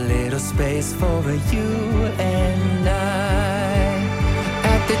space for you and I.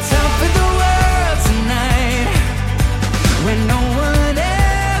 At the top of the world tonight, when no one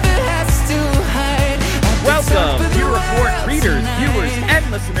ever has to hide. Welcome, Pewter Report readers, viewers,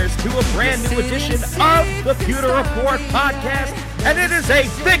 and listeners to a brand new edition of the Pewter Report podcast. And it is a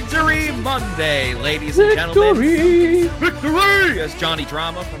Victory Monday, ladies and gentlemen. Victory! As Johnny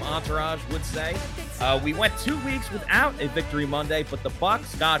Drama from Entourage would say. We went 2 weeks without a Victory Monday, but the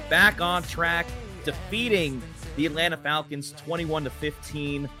Bucs got back on track, defeating the Atlanta Falcons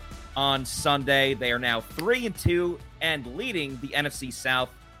 21-15 on Sunday. They are now 3-2 and leading the NFC South,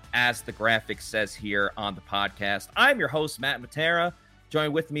 as the graphic says here on the podcast. I'm your host, Matt Matera.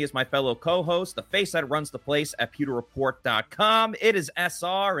 Joined with me is my fellow co-host, the face that runs the place at pewterreport.com. It is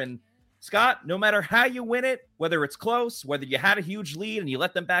SR. And Scott, no matter how you win it, whether it's close, whether you had a huge lead and you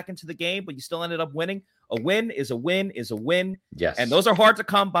let them back into the game, but you still ended up winning, a win is a win is a win. Yes. And those are hard to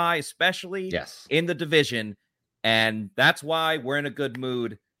come by, especially in the division. And that's why we're in a good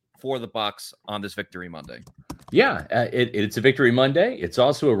mood for the Bucs on this Victory Monday. Yeah, it's a Victory Monday. It's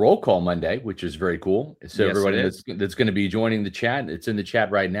also a roll call Monday, which is very cool. So Yes, everybody that's going to be joining the chat, it's in the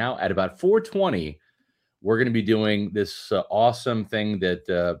chat right now. At about 4:20, we're going to be doing this awesome thing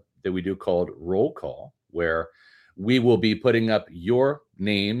that we do called roll call, where we will be putting up your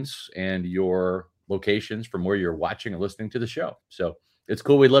names and your locations from where you're watching and listening to the show. So it's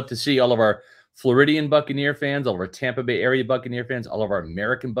cool. We'd love to see all of our Floridian Buccaneer fans, all of our Tampa Bay area Buccaneer fans, all of our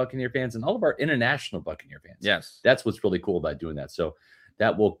American Buccaneer fans, and all of our international Buccaneer fans. Yes. That's what's really cool about doing that. So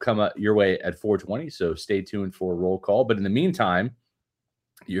that will come up your way at 4:20. So stay tuned for a roll call. But in the meantime,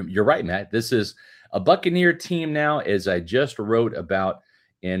 you're right, Matt. This is a Buccaneer team now, as I just wrote about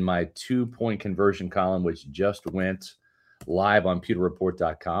in my 2-point conversion column, which just went live on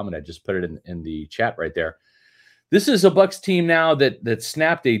pewterreport.com. And I just put it in the chat right there. This is a Bucs team now that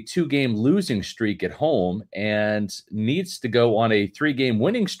snapped a 2-game losing streak at home and needs to go on a 3-game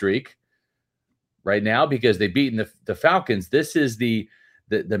winning streak right now because they've beaten the Falcons. This is the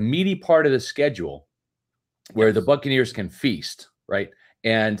meaty part of the schedule where the Buccaneers can feast, right?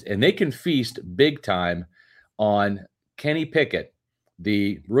 And they can feast big time on Kenny Pickett,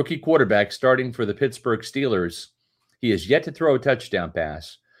 the rookie quarterback starting for the Pittsburgh Steelers. He has yet to throw a touchdown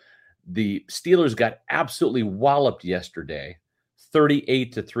pass. The Steelers got absolutely walloped yesterday,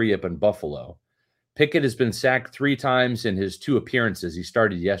 38-3 up in Buffalo. Pickett has been sacked 3 times in his 2 appearances. He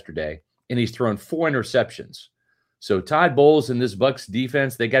started yesterday, and he's thrown 4 interceptions. So Todd Bowles and this Bucs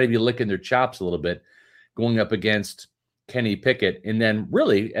defense, they got to be licking their chops a little bit going up against Kenny Pickett. And then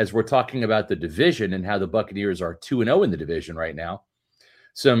really, as we're talking about the division and how the Buccaneers are 2-0 in the division right now,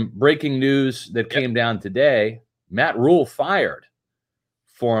 some breaking news that came down today, Matt Rule fired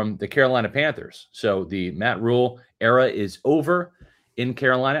from the Carolina Panthers. So the Matt Rule era is over in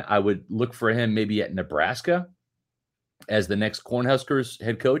Carolina. I would look for him maybe at Nebraska as the next Cornhuskers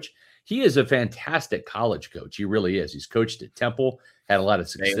head coach. He is a fantastic college coach. He really is. He's coached at Temple, had a lot of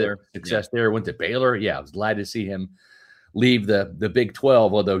success there, went to Baylor. Yeah, I was glad to see him leave the Big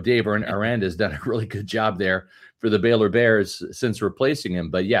 12, although Dave Aranda has done a really good job there for the Baylor Bears since replacing him.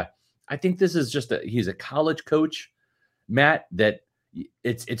 But yeah, I think this is he's a college coach, Matt, that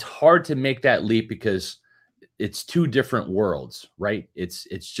it's hard to make that leap because it's 2 different worlds, right? It's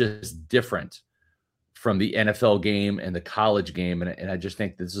just different from the NFL game and the college game. And I just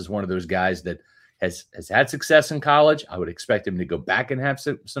think this is one of those guys that has had success in college. I would expect him to go back and have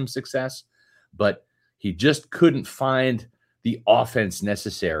some success, but he just couldn't find the offense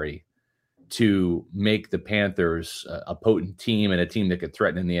necessary to make the Panthers a potent team and a team that could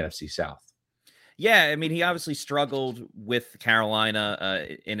threaten in the NFC South. Yeah, I mean, he obviously struggled with Carolina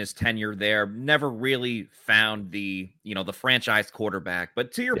in his tenure there. Never really found the franchise quarterback.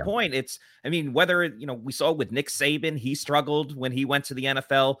 But to your point, whether, we saw with Nick Saban, he struggled when he went to the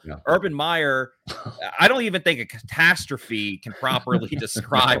NFL. Yeah. Urban Meyer, I don't even think a catastrophe can properly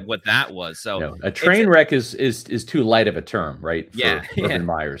describe what that was. So a train wreck is too light of a term, right? For Urban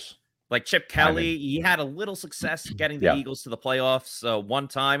Meyer's. Like Chip Kelly, he had a little success getting the Eagles to the playoffs one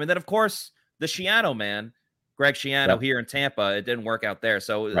time. And then, of course, the Schiano man, Greg Schiano here in Tampa, it didn't work out there.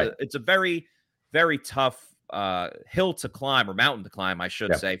 So it's a very, very tough hill to climb, or mountain to climb, I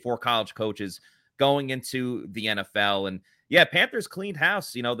should say, for college coaches going into the NFL. And Panthers cleaned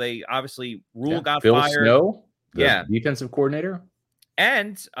house. They obviously Rule got Phil fired. Snow, defensive coordinator.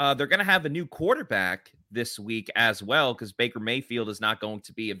 And they're going to have a new quarterback this week as well, because Baker Mayfield is not going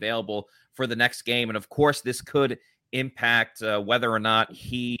to be available for the next game. And of course, this could impact whether or not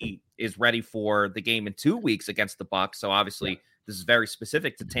he is ready for the game in 2 weeks against the Bucs. So obviously this is very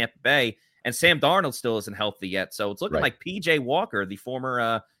specific to Tampa Bay, and Sam Darnold still isn't healthy yet. So it's looking like PJ Walker, the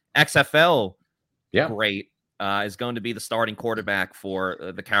former XFL Yeah. great, is going to be the starting quarterback for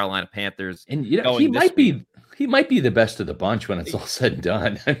the Carolina Panthers. And he might be the best of the bunch when it's all said and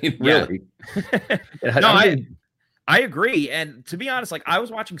done. I mean, really. I agree. And to be honest, like I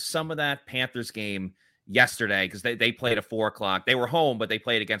was watching some of that Panthers game yesterday because they played at 4:00. They were home, but they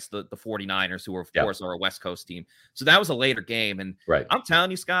played against the 49ers, who of course are a West Coast team. So that was a later game. And I'm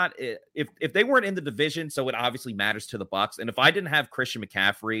telling you, Scott, if they weren't in the division, so it obviously matters to the Bucs. And if I didn't have Christian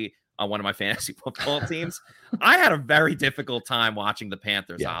McCaffrey on one of my fantasy football teams, I had a very difficult time watching the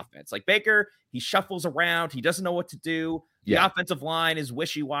Panthers offense. Like Baker, he shuffles around. He doesn't know what to do. The offensive line is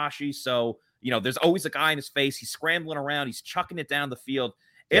wishy-washy. So, there's always a guy in his face. He's scrambling around. He's chucking it down the field.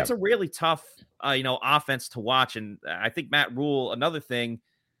 It's a really tough, offense to watch. And I think Matt Rule, another thing,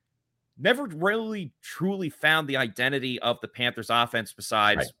 never really truly found the identity of the Panthers offense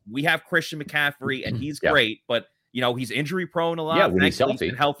besides we have Christian McCaffrey and he's great, but he's injury prone a lot. Yeah, when he's healthy.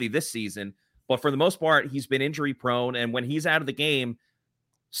 He's been healthy this season, but for the most part, he's been injury prone. And when he's out of the game,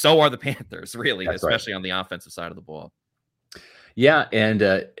 so are the Panthers, really, especially on the offensive side of the ball. Yeah, and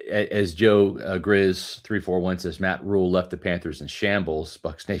as Joe Grizz 341 says, Matt Rule left the Panthers in shambles.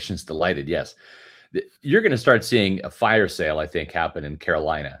 Bucs Nation's delighted. Yes, you're going to start seeing a fire sale, I think, happen in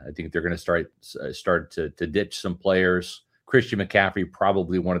Carolina. I think they're going to start to ditch some players. Christian McCaffrey,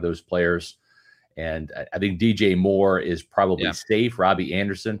 probably one of those players. And I think DJ Moore is probably safe. Robbie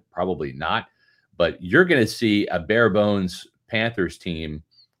Anderson, probably not. But you're going to see a bare bones Panthers team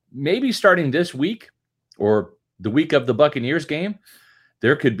maybe starting this week or the week of the Buccaneers game.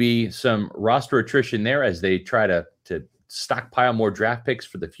 There could be some roster attrition there as they try to stockpile more draft picks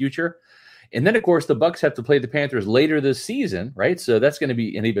for the future. And then, of course, the Bucs have to play the Panthers later this season, right? So that's going to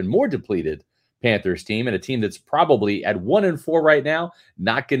be an even more depleted Panthers team and a team that's probably at 1-4 right now,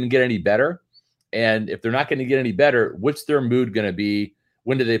 not going to get any better. And if they're not going to get any better, what's their mood going to be?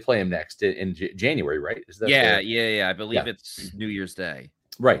 When do they play them next? In January, right? Is that I believe it's New Year's Day.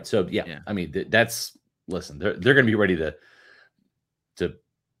 Right. So, I mean, that's – listen, they're going to be ready to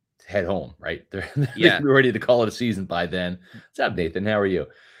head home, right? They're going to be ready to call it a season by then. What's up, Nathan? How are you?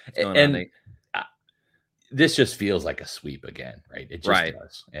 This just feels like a sweep again, right? It just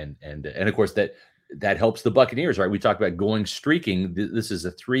does. And of course that helps the Buccaneers, right? We talked about going streaking. This is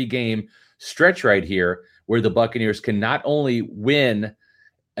a 3-game stretch right here where the Buccaneers can not only win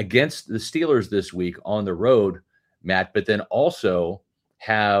against the Steelers this week on the road, Matt, but then also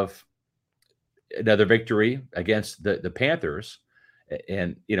have another victory against the Panthers,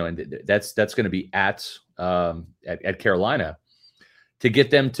 and that's going to be at Carolina to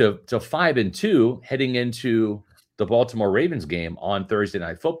get them to 5-2 heading into the Baltimore Ravens game on Thursday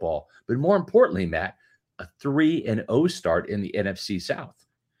Night Football. But more importantly, Matt, a 3-0 start in the NFC South.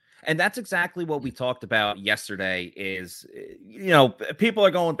 And that's exactly what we talked about yesterday is, people are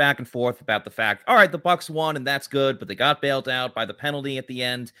going back and forth about the fact, all right, the Bucs won and that's good, but they got bailed out by the penalty at the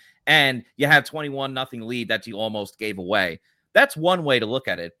end. And you had 21-0 lead that you almost gave away. That's one way to look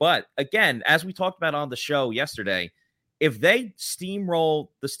at it. But again, as we talked about on the show yesterday, if they steamroll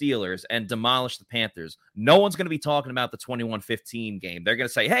the Steelers and demolish the Panthers, no one's going to be talking about the 21-15 game. They're going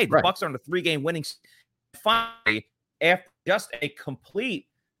to say, hey, the Bucs are on a 3-game winning finally after just a complete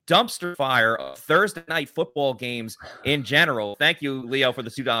dumpster fire of Thursday night football games in general. Thank you, Leo, for the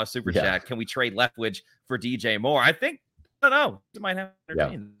 $2 super chat. Can we trade Leftwich for DJ Moore? I don't know. You might have to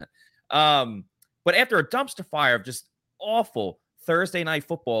entertain that. But after a dumpster fire of just awful Thursday night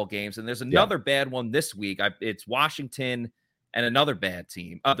football games, and there's another bad one this week. It's Washington and another bad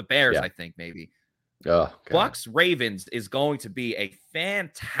team. The Bears, I think, maybe. Bucs Ravens is going to be a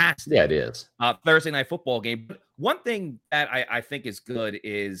fantastic it is. Thursday night football game. But one thing that I think is good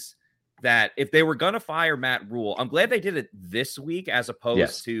is that if they were going to fire Matt Rule, I'm glad they did it this week as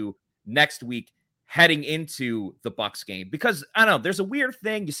opposed to next week heading into the Bucs game. Because, I don't know, there's a weird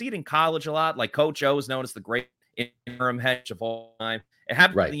thing. You see it in college a lot. Like Coach O is known as the great interim head of all time. It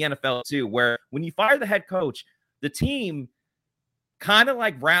happens in the NFL too, where when you fire the head coach, the team kind of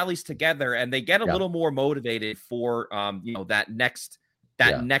like rallies together and they get a little more motivated for that next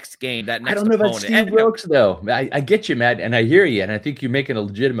game, that next I don't know opponent. About Steve Wilks though. I get you, Matt, and I hear you, and I think you're making a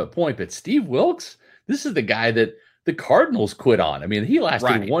legitimate point. But Steve Wilks, this is the guy that the Cardinals quit on. I mean, he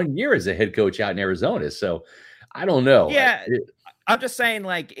lasted 1 year as a head coach out in Arizona. So I don't know. Yeah. I'm just saying,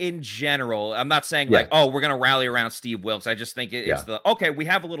 like, in general, I'm not saying like, oh, we're going to rally around Steve Wilks. I just think it's we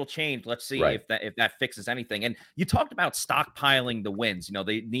have a little change. Let's see if that fixes anything. And you talked about stockpiling the wins.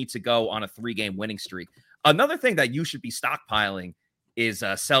 They need to go on a 3-game winning streak. Another thing that you should be stockpiling is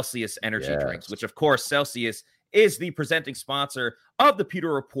Celsius energy drinks, which of course Celsius is the presenting sponsor of the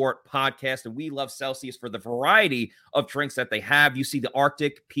Pewter Report podcast, and we love Celsius for the variety of drinks that they have. You see the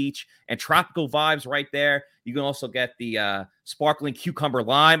Arctic, peach, and tropical vibes right there. You can also get the sparkling cucumber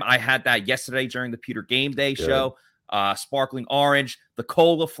lime. I had that yesterday during the Pewter Game Day show. Sparkling orange, the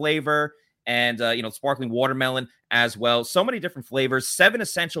cola flavor, and sparkling watermelon as well. So many different flavors, 7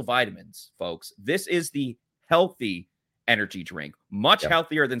 essential vitamins, folks. This is the healthy energy drink, much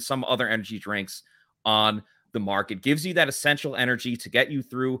healthier than some other energy drinks on the market. Gives you that essential energy to get you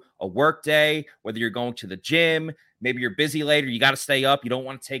through a work day, whether you're going to the gym, maybe you're busy later, you got to stay up, you don't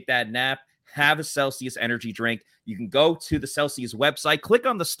want to take that nap. Have a Celsius energy drink. You can go to the Celsius website, click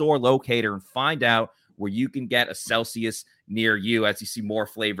on the store locator, and find out where you can get a Celsius near you, as you see more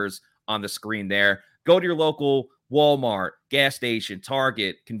flavors on the screen there. Go to your local Walmart, gas station,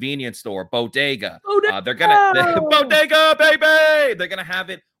 Target, convenience store, bodega. Bodega, baby! They're gonna have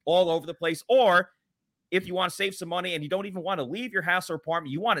it all over the place. Or if you want to save some money and you don't even want to leave your house or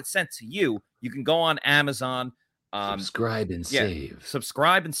apartment, you want it sent to you, you can go on Amazon. Subscribe and save.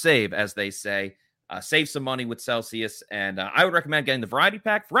 Subscribe and save, as they say. Save some money with Celsius. And I would recommend getting the variety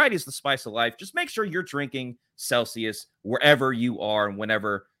pack. Variety is the spice of life. Just make sure you're drinking Celsius wherever you are and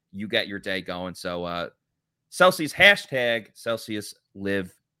whenever you get your day going. So Celsius, hashtag Celsius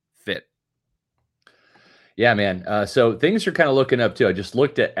Live Fit. Yeah, man. So things are kind of looking up too. I just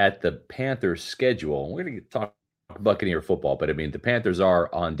looked at the Panthers schedule. We're going to talk Buccaneer football, but I mean, the Panthers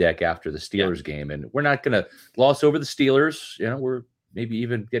are on deck after the Steelers game, and we're not going to gloss over the Steelers. We're maybe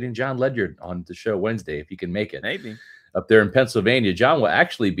even getting John Ledyard on the show Wednesday if he can make it. Maybe up there in Pennsylvania. John will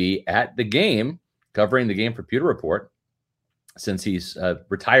actually be at the game, covering the game for Pewter Report, since he's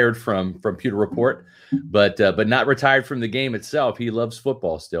retired from Pewter Report, but not retired from the game itself. He loves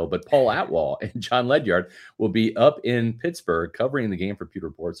football still. But Paul Atwall and John Ledyard will be up in Pittsburgh covering the game for Pewter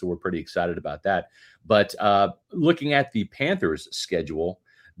Report, so we're pretty excited about that. But looking at the Panthers' schedule,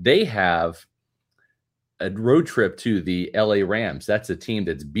 they have a road trip to the LA Rams. That's a team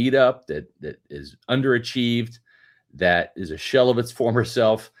that's beat up, that is underachieved, that is a shell of its former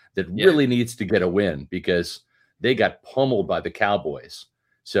self, that really needs to get a win because they got pummeled by the Cowboys.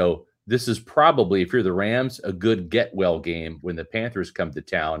 So this is probably, if you're the Rams, a good get-well game when the Panthers come to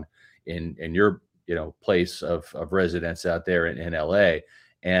town in your place of residence out there in LA.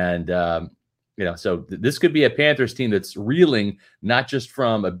 And so this could be a Panthers team that's reeling, not just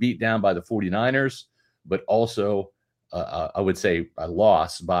from a beat down by the 49ers, but also I would say a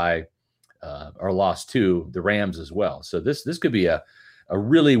loss to the Rams as well. So this could be a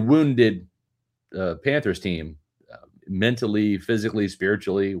really wounded Panthers team, mentally, physically,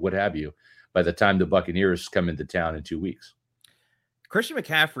 spiritually, what have you, by the time the Buccaneers come into town in 2 weeks. Christian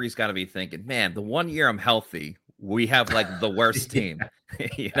McCaffrey's got to be thinking, man, the 1 year I'm healthy, we have like the worst team.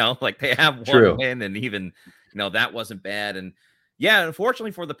 Like they have one win, and even that wasn't bad. And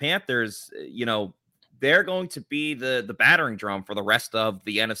unfortunately for the Panthers, they're going to be the battering drum for the rest of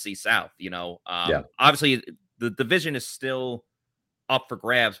the NFC South. Obviously the division is still up for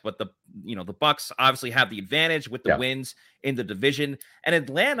grabs, but the Bucs obviously have the advantage with the wins in the division. And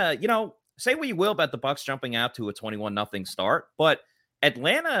Atlanta, say what you will about the Bucs jumping out to a 21-0 start, but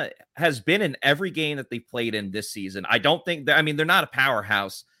Atlanta has been in every game that they've played in this season. I don't think they're not a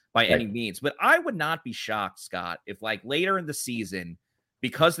powerhouse by any means, but I would not be shocked, Scott, if like later in the season,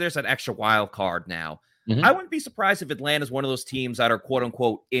 because there's an extra wild card now, I wouldn't be surprised if Atlanta is one of those teams that are quote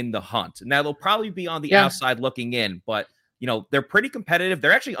unquote in the hunt. Now they'll probably be on the outside looking in, but they're pretty competitive.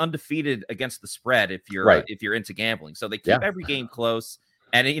 They're actually undefeated against the spread if you're into gambling. So they keep every game close.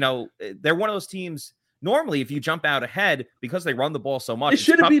 And they're one of those teams. Normally, if you jump out ahead because they run the ball so much, they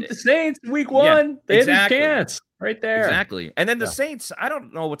should have beat the Saints week one. They had a chance right there. Exactly. And then the Saints, I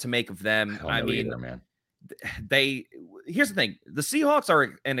don't know what to make of them. I mean, either, man. Here's the thing: the Seahawks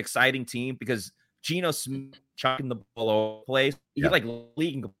are an exciting team because Geno Smith chucking the ball all over the place. He like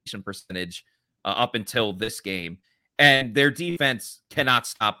league completion percentage up until this game, and their defense cannot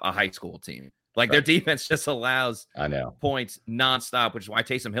stop a high school team. Like their defense just allows points nonstop, which is why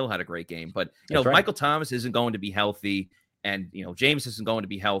Taysom Hill had a great game. But Michael Thomas isn't going to be healthy, and James isn't going to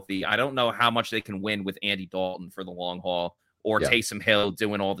be healthy. I don't know how much they can win with Andy Dalton for the long haul, or Taysom Hill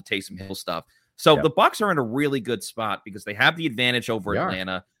doing all the Taysom Hill stuff. So the Bucs are in a really good spot because they have the advantage over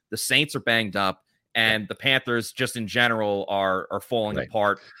Atlanta. The Saints are banged up, and the Panthers just in general are falling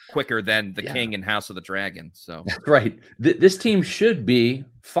apart quicker than the King and House of the Dragon. So this team should be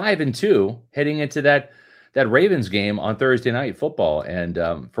 5-2 heading into that Ravens game on Thursday Night Football. And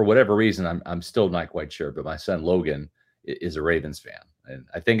for whatever reason, I'm still not quite sure, but my son Logan is a Ravens fan, and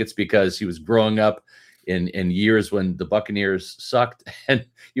I think it's because he was growing up in years when the Buccaneers sucked, and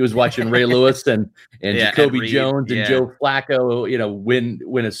he was watching Ray Lewis and Jacoby Jones and Joe Flacco,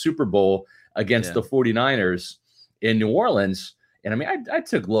 win a Super Bowl against the 49ers in New Orleans. And I mean, I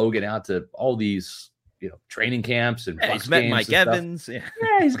took Logan out to all these, training camps and he's met Mike Evans. Yeah,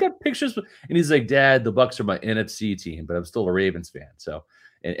 he's got pictures, and he's like, Dad, the Bucs are my NFC team, but I'm still a Ravens fan. So,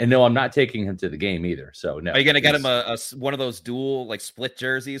 and no, I'm not taking him to the game either. So no. Are you gonna get him a one of those dual like split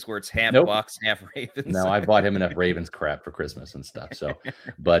jerseys where it's half Bucs, half Ravens? No, I bought him enough Ravens crap for Christmas and stuff. So,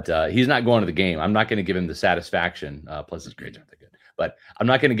 but he's not going to the game. I'm not going to give him the satisfaction. Plus, his grades aren't that good. But I'm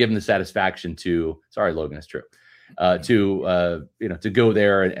not going to give him the satisfaction to. Sorry, Logan, it's true. To go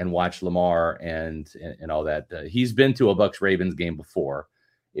there and watch Lamar and all that. He's been to a Bucs Ravens game before.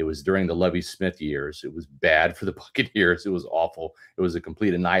 It was during the Lovie Smith years. It was bad for the Buccaneers. It was awful. It was a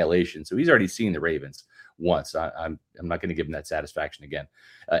complete annihilation. So he's already seen the Ravens once. I'm not going to give him that satisfaction again.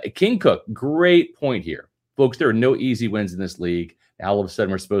 King Cook, great point here. Folks, there are no easy wins in this league. Now all of a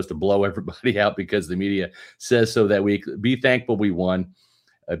sudden we're supposed to blow everybody out because the media says so that week. Be thankful we won.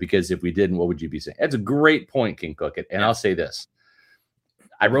 Because if we didn't, what would you be saying? That's a great point, King Cook. And I'll say this.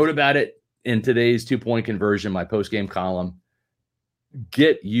 I wrote about it in today's 2-point conversion, my post-game column.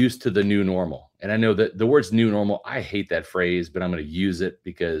 Get used to the new normal. And I know that the words new normal, I hate that phrase, but I'm going to use it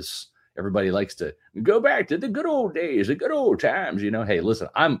because everybody likes to go back to the good old days, the good old times. Hey, listen,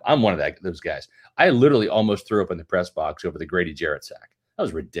 I'm one of those guys. I literally almost threw up in the press box over the Grady Jarrett sack. That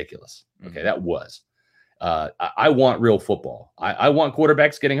was ridiculous. Okay, that was. I want real football. I want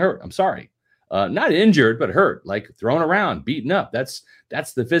quarterbacks getting hurt. I'm sorry. Not injured, but hurt, like thrown around, beaten up. That's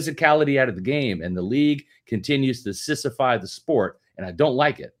the physicality out of the game. And the league continues to sissify the sport. And I don't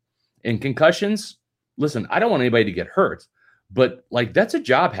like it. And concussions, listen, I don't want anybody to get hurt, but like, that's a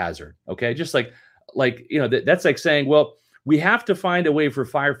job hazard. Okay. Just like, that's like saying, well, we have to find a way for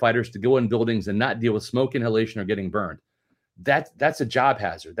firefighters to go in buildings and not deal with smoke inhalation or getting burned. That's a job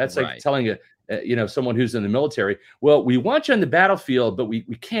hazard. That's like telling someone who's in the military, well, we want you on the battlefield, but we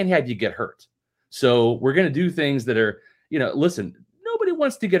can't have you get hurt. So we're going to do things that are, listen, nobody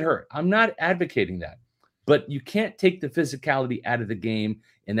wants to get hurt. I'm not advocating that, but you can't take the physicality out of the game.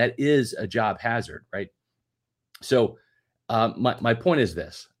 And that is a job hazard, right? So my point is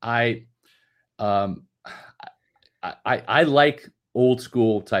this. I like old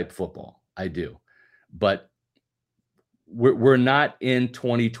school type football. I do, but we're not in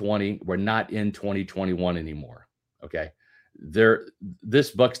 2020. We're not in 2021 anymore. Okay.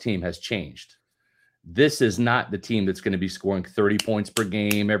 This Bucs team has changed. This is not the team that's going to be scoring 30 points per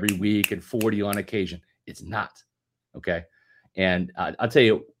game every week and 40 on occasion. It's not. Okay. And I'll tell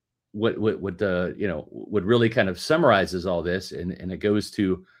you what really kind of summarizes all this. And it goes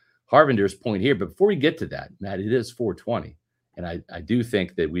to Harvinder's point here. But before we get to that, Matt, it is 420. And I do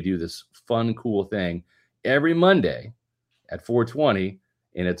think that we do this fun, cool thing every Monday at 420,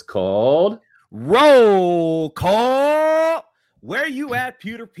 and it's called Roll Call. Where you at,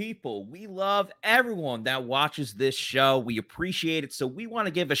 Pewter people? We love everyone that watches this show. We appreciate it. So we want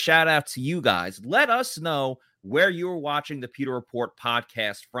to give a shout out to you guys. Let us know where you're watching the Pewter Report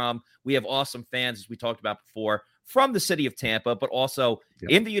podcast from. We have awesome fans, as we talked about before, from the city of Tampa, but also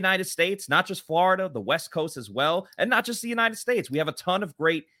in the United States, not just Florida, the West Coast as well, and not just the United States. We have a ton of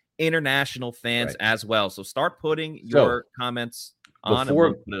great international fans as well. So start putting your comments on and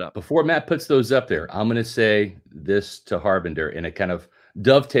we'll put it up. Before Matt puts those up there, I'm going to say this to Harvinder, and it kind of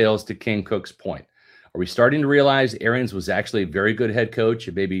dovetails to King Cook's point. Are we starting to realize Arians was actually a very good head coach,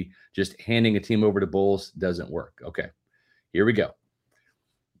 and maybe just handing a team over to Bulls doesn't work? Okay, here we go.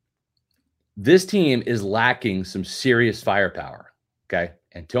 This team is lacking some serious firepower. Okay,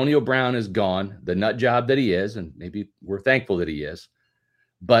 Antonio Brown is gone, the nut job that he is, and maybe we're thankful that he is.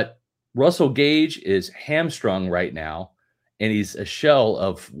 But Russell Gage is hamstrung right now, and he's a shell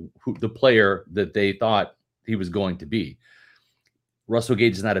of the player that they thought he was going to be. Russell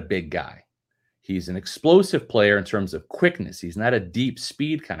Gage is not a big guy. He's an explosive player in terms of quickness. He's not a deep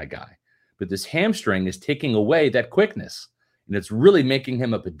speed kind of guy. But this hamstring is taking away that quickness, and it's really making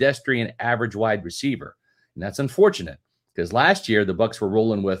him a pedestrian average wide receiver. And that's unfortunate because last year the Bucs were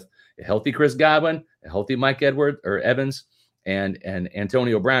rolling with a healthy Chris Godwin, a healthy Mike Evans, and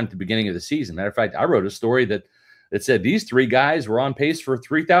Antonio Brown at the beginning of the season. Matter of fact, I wrote a story that said these three guys were on pace for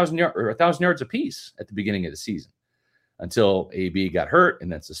 3,000 yards or 1,000 yards apiece at the beginning of the season until AB got hurt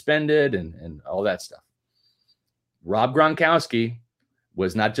and then suspended and all that stuff. Rob Gronkowski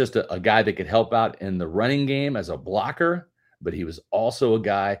was not just a guy that could help out in the running game as a blocker, but he was also a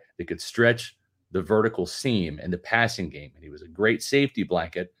guy that could stretch the vertical seam in the passing game. And he was a great safety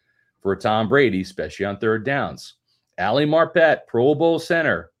blanket for Tom Brady, especially on third downs. Ali Marpet, Pro Bowl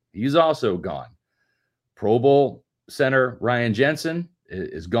center, he's also gone. Pro Bowl center Ryan Jensen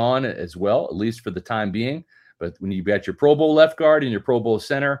is gone as well, at least for the time being. But when you've got your Pro Bowl left guard and your Pro Bowl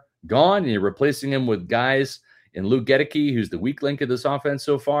center gone, and you're replacing him with guys in Luke Gedeke, who's the weak link of this offense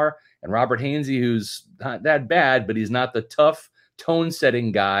so far, and Robert Hainsey, who's not that bad, but he's not the tough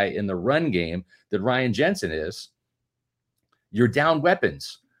tone-setting guy in the run game that Ryan Jensen is, you're down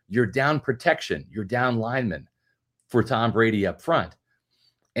weapons, you're down protection, you're down linemen for Tom Brady up front.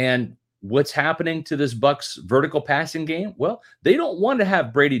 And what's happening to this Bucs vertical passing game? Well, they don't want to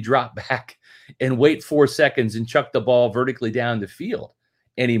have Brady drop back and wait 4 seconds and chuck the ball vertically down the field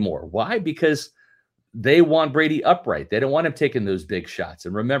anymore. Why? Because they want Brady upright. They don't want him taking those big shots.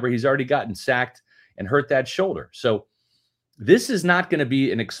 And remember, he's already gotten sacked and hurt that shoulder. So this is not going to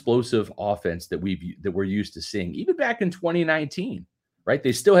be an explosive offense that we're used to seeing. Even back in 2019, right?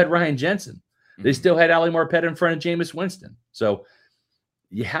 They still had Ryan Jensen. They still had Ali Marpet in front of Jameis Winston. So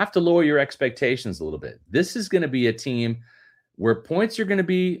you have to lower your expectations a little bit. This is going to be a team where points are going to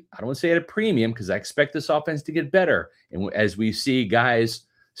be, I don't want to say at a premium, because I expect this offense to get better. And as we see guys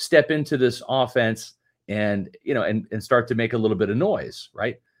step into this offense and start to make a little bit of noise,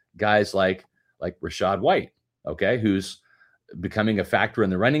 right? Guys like Rachaad White, okay, who's becoming a factor in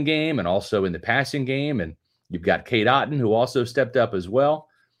the running game and also in the passing game. And you've got Cade Otton, who also stepped up as well.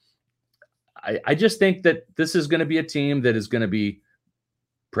 I just think that this is going to be a team that is going to be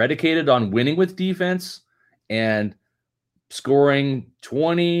predicated on winning with defense and scoring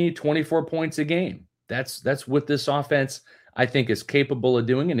 20, 24 points a game. That's what this offense, I think, is capable of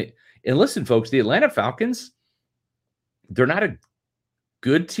doing. And listen, folks, the Atlanta Falcons, they're not a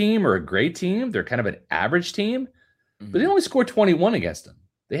good team or a great team. They're kind of an average team, but they only scored 21 against them.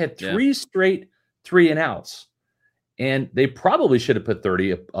 They had 3 straight 3-and-outs. And they probably should have put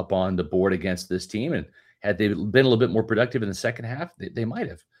 30 up on the board against this team. And had they been a little bit more productive in the second half, they might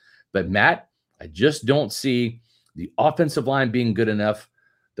have. But, Matt, I just don't see the offensive line being good enough.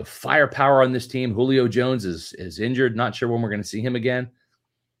 The firepower on this team. Julio Jones is injured. Not sure when we're going to see him again.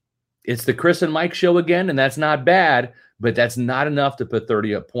 It's the Chris and Mike show again, and that's not bad, but that's not enough to put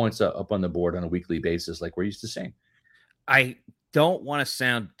 30 points up on the board on a weekly basis like we're used to seeing. I don't want to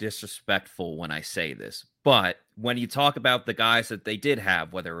sound disrespectful when I say this, but when you talk about the guys that they did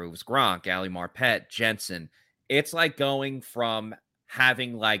have, whether it was Gronk, Ali Marpet, Jensen, it's like going from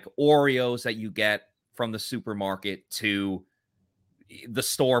having like Oreos that you get from the supermarket to the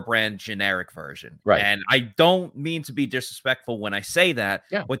store brand generic version. Right. And I don't mean to be disrespectful when I say that,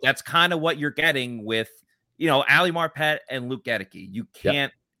 but that's kind of what you're getting with, Ali Marpet and Luke Gedeke. You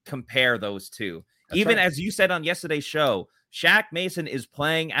can't compare those two. That's even right. As you said on yesterday's show, Shaq Mason is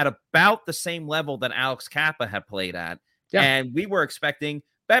playing at about the same level that Alex Kappa had played at. Yeah. And we were expecting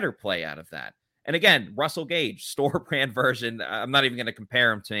better play out of that. And again, Russell Gage, store brand version. I'm not even going to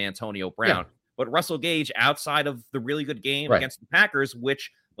compare him to Antonio Brown, but Russell Gage, outside of the really good game against the Packers, which,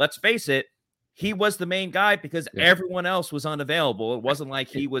 let's face it, he was the main guy because everyone else was unavailable. It wasn't like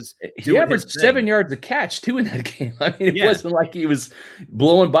he was. He averaged 7 yards a catch too in that game. I mean, it wasn't like he was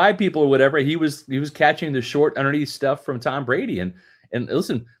blowing by people or whatever. He was catching the short underneath stuff from Tom Brady. And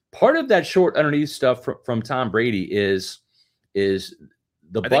listen, part of that short underneath stuff from Tom Brady is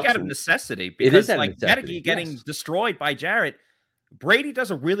the. I think out of necessity, because like Gedeke getting destroyed by Jarrett. Brady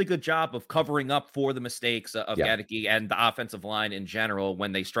does a really good job of covering up for the mistakes of Gedeke and the offensive line in general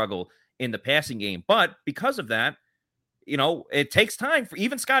when they struggle in the passing game. But because of that, it takes time for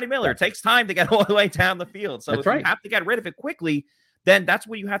even Scotty Miller. It takes time to get all the way down the field. So if you have to get rid of it quickly, then that's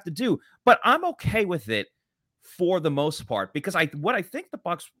what you have to do. But I'm okay with it for the most part, because what I think the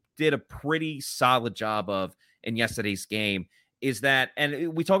Bucs did a pretty solid job of in yesterday's game is that,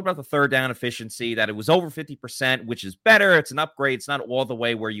 and we talked about the third down efficiency, that it was over 50%, which is better. It's an upgrade. It's not all the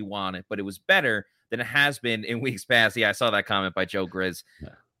way where you want it, but it was better than it has been in weeks past. Yeah, I saw that comment by Joe Grizz. Yeah.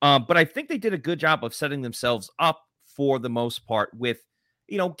 But I think they did a good job of setting themselves up for the most part with,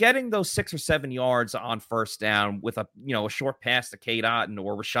 getting those 6 or 7 yards on first down with a short pass to Cade Otton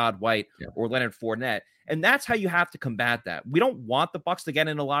or Rachaad White or Leonard Fournette. And that's how you have to combat that. We don't want the Bucs to get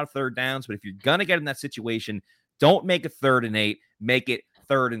in a lot of third downs, but if you're going to get in that situation, don't make it 3rd and 8, make it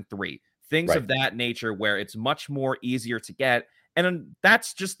 3rd and 3. Things of that nature where it's much more easier to get. And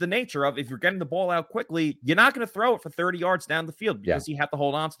that's just the nature of, if you're getting the ball out quickly, you're not going to throw it for 30 yards down the field because you have to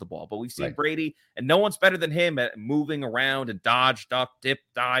hold on to the ball. But we've seen Brady, and no one's better than him at moving around and dodge, duck, dip,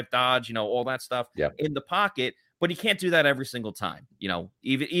 dive, dodge, all that stuff in the pocket. But he can't do that every single time.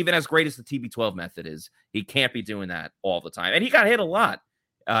 Even as great as the TB12 method is, he can't be doing that all the time. And he got hit a lot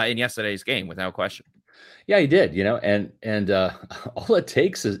in yesterday's game, without question. Yeah, he did, and all it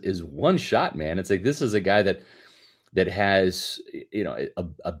takes is one shot, man. It's like, this is a guy that has,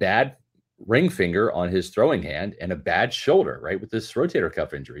 a bad ring finger on his throwing hand and a bad shoulder, right, with this rotator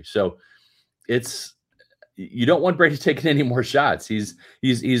cuff injury. So you don't want Brady taking any more shots. He's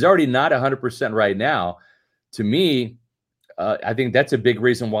already not 100% right now. To me, I think that's a big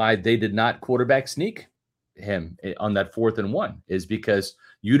reason why they did not quarterback sneak him on that 4th and 1, is because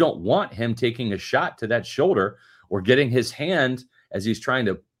you don't want him taking a shot to that shoulder or getting his hand as he's trying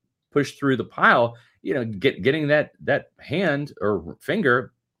to push through the pile, getting that hand or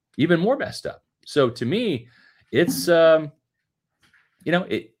finger even more messed up. So to me, it's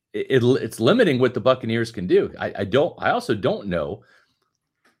it's limiting what the Buccaneers can do. I also don't know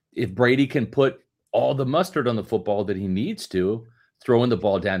if Brady can put all the mustard on the football that he needs to throwing the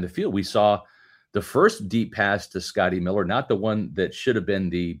ball down the field. We saw the first deep pass to Scotty Miller, not the one that should have been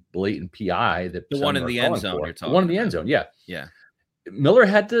the blatant PI. The one in the end zone. You're talking. The one in the end zone. Yeah. Yeah. Miller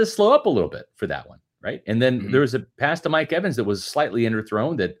had to slow up a little bit for that one. Right. And then there was a pass to Mike Evans that was slightly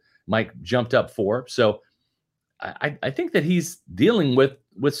underthrown that Mike jumped up for. So I think that he's dealing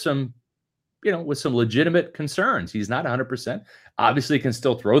with some, with some legitimate concerns. He's not 100%. Obviously can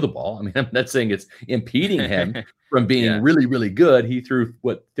still throw the ball. I mean, I'm not saying it's impeding him from being really, really good. He threw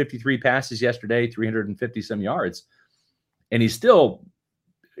 53 passes yesterday, 350 some yards, and he's still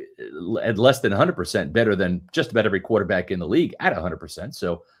at less than 100% better than just about every quarterback in the league at 100%.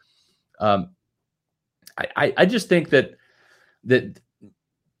 So I just think that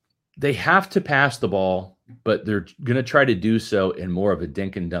they have to pass the ball, but they're going to try to do so in more of a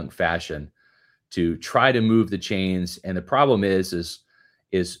dink and dunk fashion to try to move the chains. And the problem is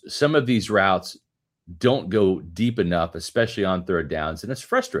some of these routes don't go deep enough, especially on 3rd downs. And it's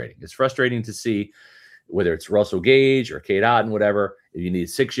frustrating. It's frustrating to see whether it's Russell Gage or Cade Otton, whatever. If you need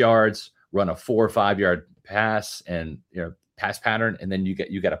 6 yards, run a 4 or 5 yard pass and pass pattern, and then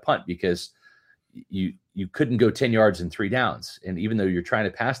you got a punt because you couldn't go 10 yards in 3 downs. And even though you're trying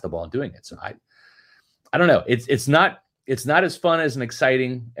to pass the ball and doing it. So I don't know. It's not as fun as and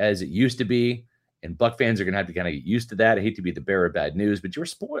exciting as it used to be. And Buck fans are going to have to kind of get used to that. I hate to be the bearer of bad news, but you were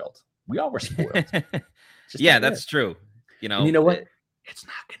spoiled. We all were spoiled. Yeah, that's true. And you know what? It's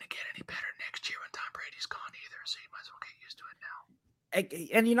not going to get any better next year when Tom Brady's gone either. So you might as well get used to it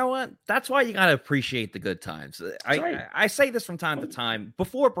now. And you know what? That's why you got to appreciate the good times. I say this from time to time.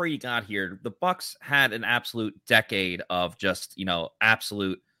 Before Brady got here, the Bucs had an absolute decade of just,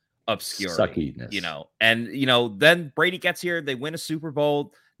 absolute obscurity. Suckiness. And then Brady gets here, they win a Super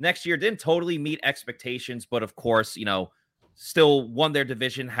Bowl. Next year didn't totally meet expectations, but of course, still won their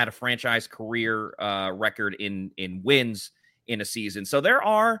division, had a franchise career record in wins in a season. So there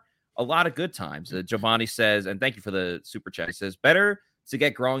are a lot of good times. Giovanni says, and thank you for the super chat. He says, better to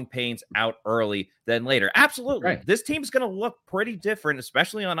get growing pains out early than later. Absolutely. Right. This team's going to look pretty different,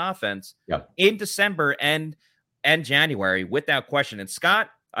 especially on offense in December and January, without question. And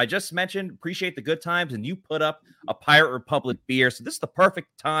Scott, I just mentioned, appreciate the good times, and you put up a Pirate Republic beer. So this is the perfect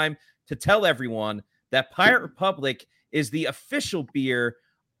time to tell everyone that Pirate Republic is the official beer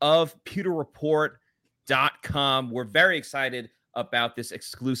of PewterReport.com. We're very excited about this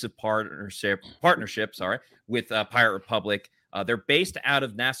exclusive partnership, with Pirate Republic. They're based out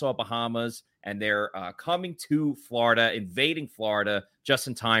of Nassau, Bahamas, and they're coming to Florida, invading Florida just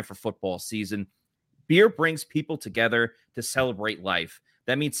in time for football season. Beer brings people together to celebrate life.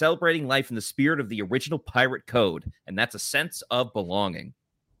 That means celebrating life in the spirit of the original pirate code, and that's a sense of belonging.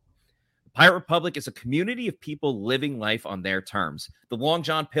 Pirate Republic is a community of people living life on their terms. The Long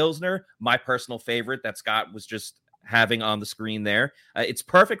John Pilsner, my personal favorite that Scott was just having on the screen there. It's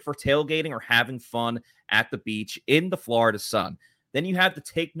perfect for tailgating or having fun at the beach in the Florida sun. Then you have the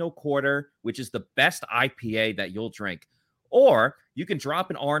Take No Quarter, which is the best IPA that you'll drink. Or you can drop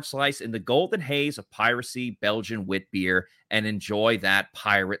an orange slice in the golden haze of Piracy Belgian wit beer and enjoy that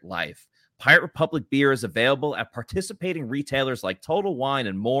pirate life. Pirate Republic beer is available at participating retailers like Total Wine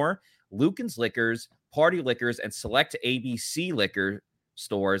and More, Lucan's Liquors, Party Liquors, and select ABC liquor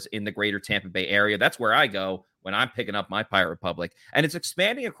stores in the greater Tampa Bay area. That's where I go when I'm picking up my Pirate Republic. And it's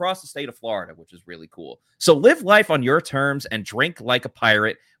expanding across the state of Florida, which is really cool. So live life on your terms and drink like a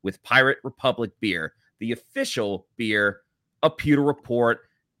pirate with Pirate Republic beer, the official beer of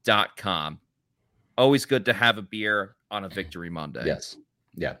PewterReport.com. Always good to have a beer on a Victory Monday. Yes.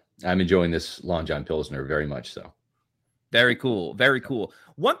 Yeah. I'm enjoying this Long John Pilsner very much so. Very cool. Very cool.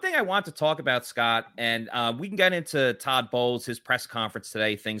 One thing I want to talk about, Scott, and we can get into Todd Bowles, his press conference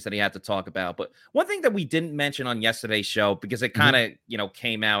today, things that he had to talk about. But one thing that we didn't mention on yesterday's show, because it kind of,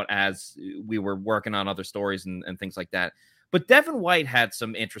 came out as we were working on other stories and things like that. But Devin White had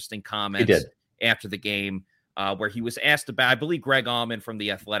some interesting comments after the game where he was asked about, I believe Greg Allman from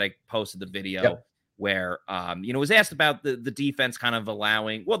The Athletic posted the video where, was asked about the defense kind of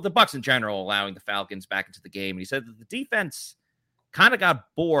the Bucks in general allowing the Falcons back into the game. And he said that the defense kind of got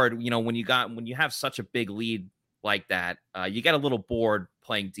bored, when you have such a big lead like that, you get a little bored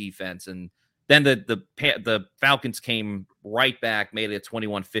playing defense. And then the Falcons came right back, made it a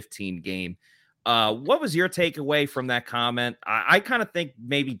 21-15 game. What was your takeaway from that comment? I kind of think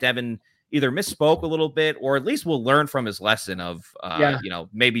maybe Devin either misspoke a little bit, or at least will learn from his lesson of,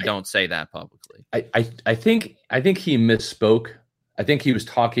 maybe don't say that publicly. I think he misspoke. I think he was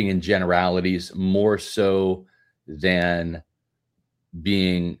talking in generalities more so than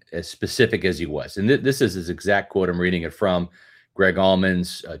being as specific as he was. And this is his exact quote. I'm reading it from Greg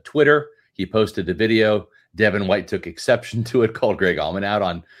Allman's Twitter. He posted the video. Devin White took exception to it, called Greg Allman out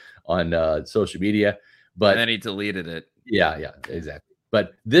on social media. But and then he deleted it. Yeah, exactly.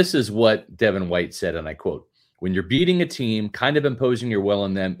 But this is what Devin White said, and I quote, "When you're beating a team, kind of imposing your will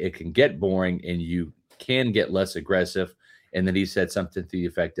on them, it can get boring and you can get less aggressive." And then he said something to the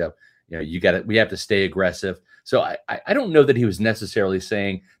effect of, we have to stay aggressive. So I don't know that he was necessarily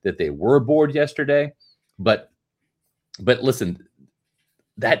saying that they were bored yesterday, but listen,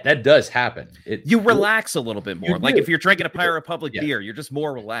 that does happen. You relax a little bit more. Like if you're drinking a Pirate Republic beer, you're just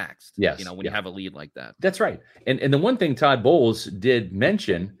more relaxed. Yes. When you have a lead like that. That's right. And the one thing Todd Bowles did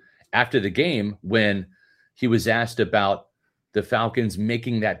mention after the game, when he was asked about the Falcons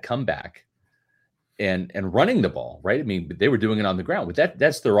making that comeback and running the ball, right? I mean, they were doing it on the ground, but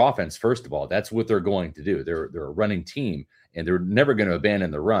that's their offense. First of all, that's what they're going to do. They're a running team, and they're never going to abandon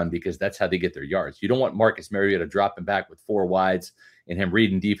the run because that's how they get their yards. You don't want Marcus Mariota dropping back with 4 wides and him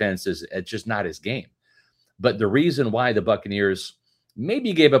reading defenses. It's just not his game. But the reason why the Buccaneers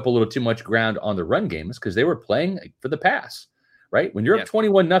maybe gave up a little too much ground on the run game is because they were playing for the pass, right? When you're up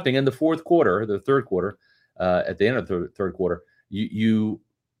 21-0 in the third quarter, at the end of the third quarter,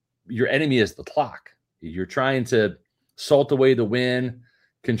 your enemy is the clock. You're trying to salt away the wind,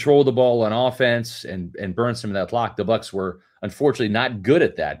 control the ball on offense, and burn some of that clock. The Bucs were unfortunately not good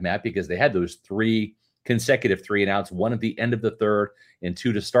at that, Matt, because they had those 3 consecutive 3-and-outs, 1 at the end of the third and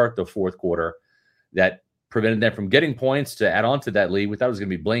 2 to start the fourth quarter, that prevented them from getting points to add on to that lead. We thought it was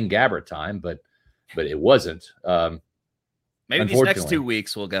going to be Blaine Gabbert time, but it wasn't. Maybe these next 2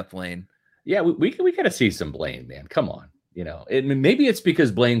 weeks we'll get Blaine. Yeah, we got to see some Blaine, man. Come on. Maybe it's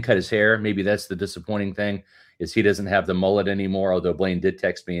because Blaine cut his hair. Maybe that's the disappointing thing, is he doesn't have the mullet anymore. Although Blaine did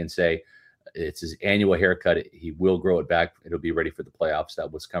text me and say it's his annual haircut. He will grow it back. It'll be ready for the playoffs.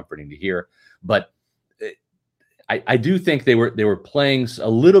 That was comforting to hear. But I do think they were playing a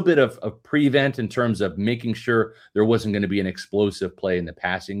little bit of prevent in terms of making sure there wasn't going to be an explosive play in the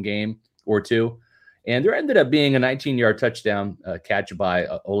passing game or two. And there ended up being a 19-yard touchdown catch by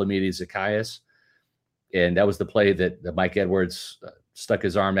Olamide Zaccheaus. And that was the play that Mike Edwards stuck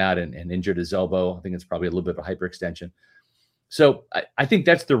his arm out and injured his elbow. I think it's probably a little bit of a hyperextension. So I think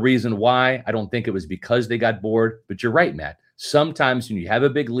that's the reason why. I don't think it was because they got bored. But you're right, Matt. Sometimes when you have a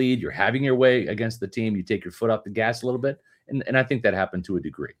big lead, you're having your way against the team, you take your foot off the gas a little bit. And I think that happened to a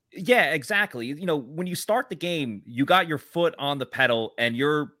degree. Yeah, exactly. When you start the game, you got your foot on the pedal and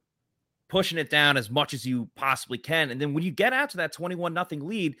you're pushing it down as much as you possibly can. And then when you get out to that 21-0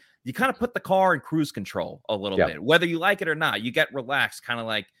 lead, you kind of put the car in cruise control a little bit, whether you like it or not. You get relaxed, kind of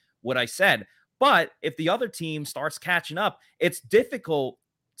like what I said. But if the other team starts catching up, it's difficult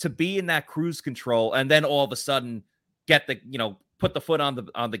to be in that cruise control and then all of a sudden put the foot on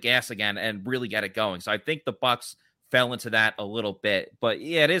the gas again and really get it going. So I think the Bucs fell into that a little bit. But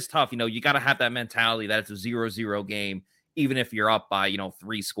yeah, it is tough. You got to have that mentality that it's a 0-0 game, even if you're up by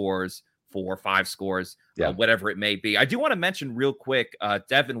 3 scores, 4 or 5 scores, whatever it may be. I do want to mention real quick,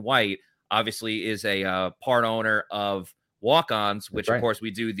 Devin White obviously is a part owner of Walk-Ons, which of course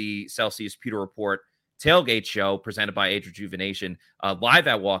we do the Celsius Pewter Report tailgate show presented by Age Rejuvenation live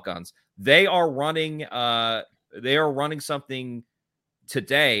at Walk-Ons. They are running something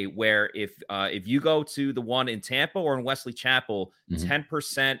today where if you go to the one in Tampa or in Wesley Chapel,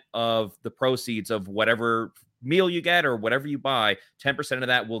 10% of the proceeds of whatever meal you get or whatever you buy, 10% of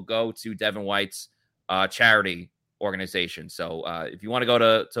that will go to Devin White's charity organization. So if you want to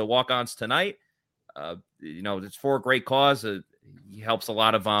go to Walk-Ons tonight, it's for a great cause. He helps a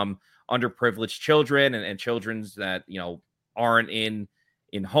lot of underprivileged children and children's that aren't in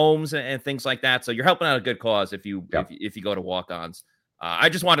homes and things like that. So you're helping out a good cause if you go to Walk-Ons. I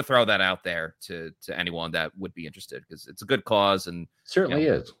just want to throw that out there to anyone that would be interested, because it's a good cause and certainly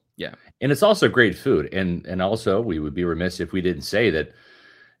is. Yeah. And it's also great food. And also we would be remiss if we didn't say that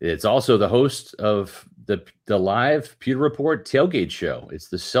it's also the host of the live Pewter Report tailgate show. It's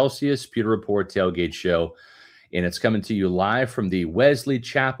the Celsius Pewter Report tailgate show. And it's coming to you live from the Wesley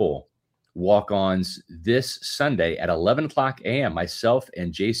Chapel walk-ons this Sunday at 11 o'clock a.m. Myself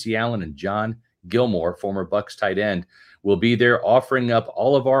and J.C. Allen and John Gilmore, former Bucs tight end, will be there offering up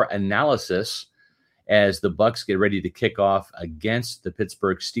all of our analysis as the Bucs get ready to kick off against the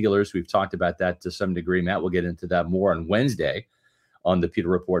Pittsburgh Steelers. We've talked about that to some degree. Matt will get into that more on Wednesday on the Pewter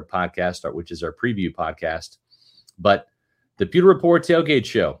Report podcast, which is our preview podcast. But the Pewter Report Tailgate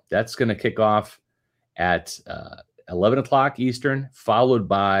Show, that's going to kick off at 11 o'clock Eastern, followed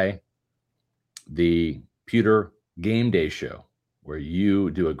by the Pewter Game Day Show, where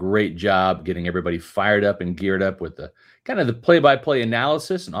you do a great job getting everybody fired up and geared up with the kind of the play-by-play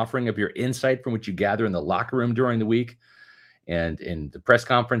analysis and offering up your insight from what you gather in the locker room during the week and in the press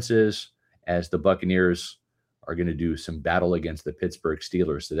conferences as the Buccaneers are going to do some battle against the Pittsburgh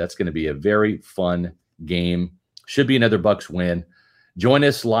Steelers. So that's going to be a very fun game. Should be another Bucs win. Join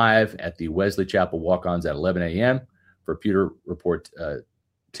us live at the Wesley Chapel Walk-Ons at 11 a.m. for Pewter Report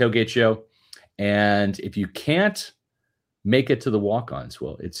Tailgate Show. And if you can't make it to the walk-ons,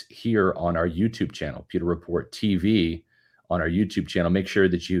 well, it's here on our YouTube channel, Pewter Report TV on our YouTube channel. Make sure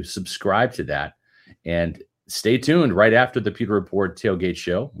that you subscribe to that and stay tuned. Right after the Pewter Report Tailgate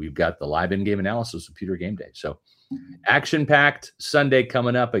Show, we've got the live in-game analysis of Pewter Game Day. So action-packed Sunday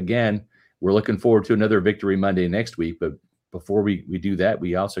coming up again. We're looking forward to another Victory Monday next week. But before we do that,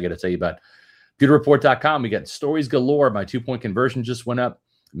 we also got to tell you about PewterReport.com. We got stories galore. My 2-point conversion just went up.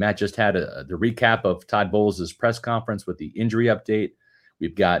 Matt just had the recap of Todd Bowles' press conference with the injury update.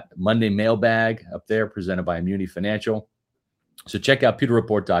 We've got Monday Mailbag up there presented by Immuni Financial. So check out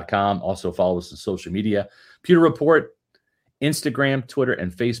PewterReport.com. Also follow us on social media. Pewter Report, Instagram, Twitter,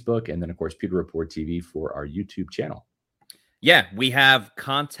 and Facebook. And then, of course, Pewter Report TV for our YouTube channel. Yeah, we have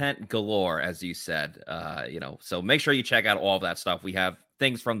content galore, as you said. So make sure you check out all of that stuff. We have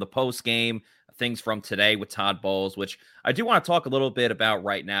things from the post game, things from today with Todd Bowles, which I do want to talk a little bit about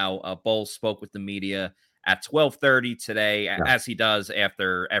right now. Bowles spoke with the media at 12:30 today, as he does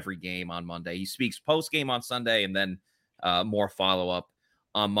after every game on Monday. He speaks post game on Sunday and then more follow up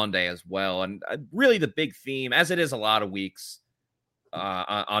on Monday as well. And really, the big theme, as it is a lot of weeks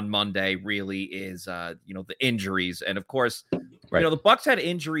on Monday, really is the injuries. And of course, right, the Bucs had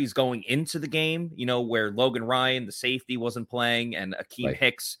injuries going into the game. Where Logan Ryan, the safety, wasn't playing, and Akeem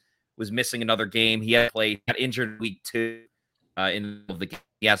Hicks was missing another game. He got injured week 2 in the game.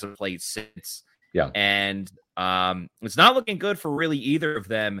 He hasn't played since. Yeah. And it's not looking good for really either of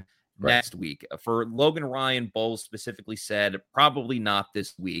them next week. For Logan Ryan, Bowles specifically said probably not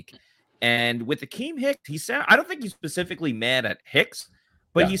this week. And with Akeem Hicks, I don't think he's specifically mad at Hicks,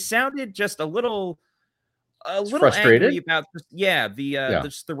 but he sounded just a little frustrated angry about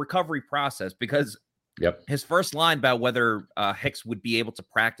the recovery process, because his first line about whether Hicks would be able to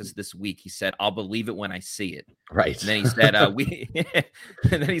practice this week, he said, "I'll believe it when I see it." Right. And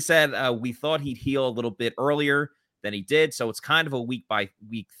then he said we thought he'd heal a little bit earlier than he did, so it's kind of a week by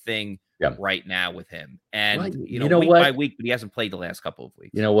week thing right now with him. And week by week, but he hasn't played the last couple of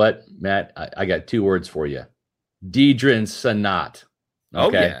weeks. You know what, Matt? I got 2 words for you: Deadrin Senat. Okay? Oh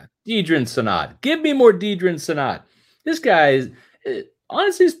yeah, Deadrin Senat. Give me more Deadrin Senat. This guy is.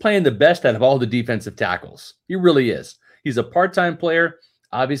 Honestly, he's playing the best out of all the defensive tackles. He really is. He's a part-time player.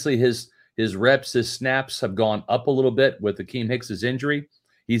 Obviously, his reps, his snaps have gone up a little bit with Akeem Hicks' injury.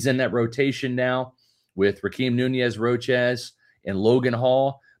 He's in that rotation now with Rakeem Nunez-Roches and Logan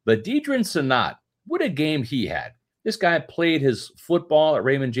Hall. But Deadrin Senat, what a game he had. This guy played his football at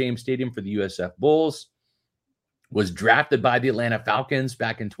Raymond James Stadium for the USF Bulls, was drafted by the Atlanta Falcons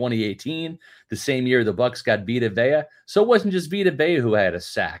back in 2018, the same year the Bucs got Vita Vea. So it wasn't just Vita Vea who had a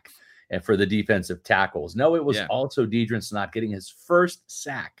sack and for the defensive tackles. No, it was also Deadrin Senat getting his first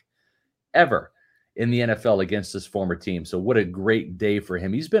sack ever in the NFL against his former team. So what a great day for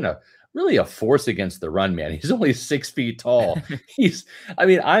him. He's been really a force against the run, man. He's only 6 feet tall.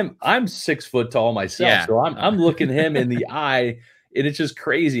 I'm 6 foot tall myself. So I'm looking him in the eye. And it's just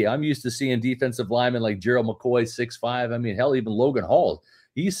crazy. I'm used to seeing defensive linemen like Gerald McCoy, 6'5". I mean, hell, even Logan Hall,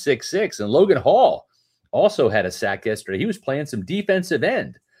 he's 6'6". And Logan Hall also had a sack yesterday. He was playing some defensive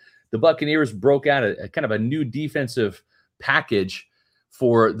end. The Buccaneers broke out a kind of a new defensive package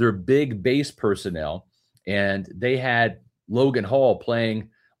for their big base personnel. And they had Logan Hall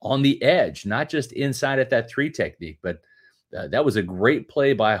playing on the edge, not just inside at that 3 technique. But that was a great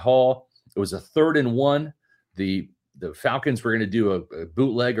play by Hall. It was a 3rd and 1. The Falcons were going to do a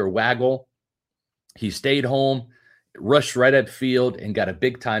bootleg or waggle. He stayed home, rushed right up field, and got a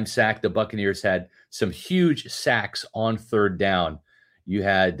big-time sack. The Buccaneers had some huge sacks on 3rd down. You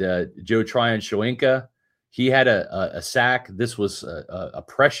had Joe Tryon-Shoyinka. He had a sack. This was a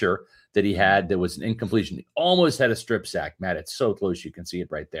pressure that he had that was an incompletion. He almost had a strip sack. Matt, it's so close. You can see it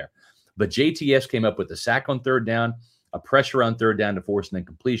right there. But JTS came up with a sack on third down, a pressure on third down to force an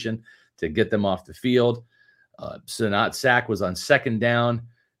incompletion to get them off the field. Sanat's sack was on second down.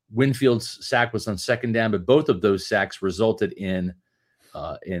 Winfield's sack was on second down, but both of those sacks resulted in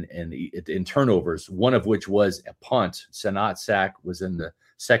turnovers, one of which was a punt. Sanat's sack was in the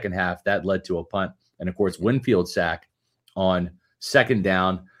second half. That led to a punt. And, of course, Winfield's sack on second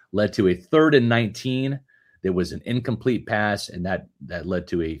down led to a 3rd and 19. There was an incomplete pass, and that led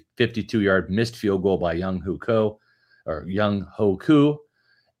to a 52-yard missed field goal by Young Ho Koo.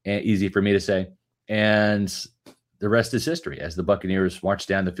 And easy for me to say. And the rest is history as the Buccaneers march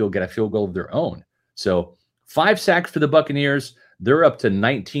down the field, get a field goal of their own. So 5 sacks for the Buccaneers. They're up to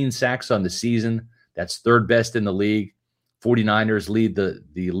 19 sacks on the season. That's 3rd best in the league. 49ers lead the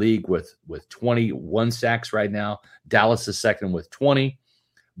league with 21 sacks right now. Dallas is second with 20.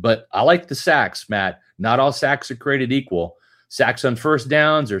 But I like the sacks, Matt. Not all sacks are created equal. Sacks on first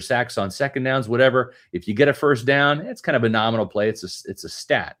downs or sacks on second downs, whatever. If you get a first down, it's kind of a nominal play. It's a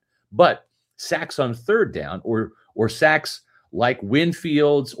stat. But sacks on third down or sacks like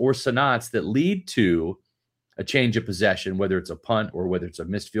Winfield's or Sanat's that lead to a change of possession, whether it's a punt or whether it's a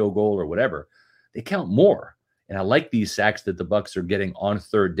missed field goal or whatever, they count more. And I like these sacks that the Bucs are getting on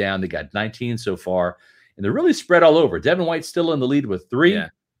third down. They got 19 so far, and they're really spread all over. Devin White's still in the lead with 3. Yeah.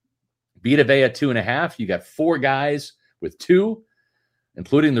 Vita Vea 2.5. You got 4 guys with 2,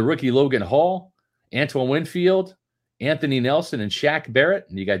 including the rookie Logan Hall, Antoine Winfield, Anthony Nelson, and Shaq Barrett.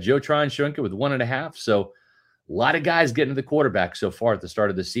 And you got Joe Tryon-Shoyinka with 1.5. So a lot of guys getting to the quarterback so far at the start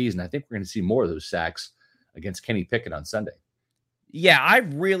of the season. I think we're going to see more of those sacks against Kenny Pickett on Sunday. Yeah, I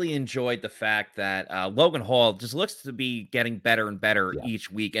really enjoyed the fact that Logan Hall just looks to be getting better and better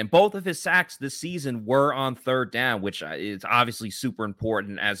each week. And both of his sacks this season were on third down, which is obviously super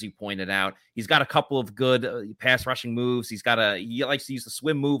important, as you pointed out. He's got a couple of good pass rushing moves. He likes to use the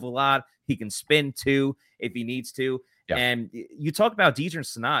swim move a lot. He can spin too if he needs to. Yeah. And you talk about Deadrin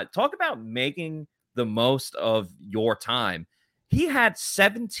Senat. Talk about making the most of your time. He had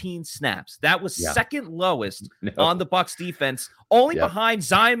 17 snaps. That was second lowest on the Bucs defense, only behind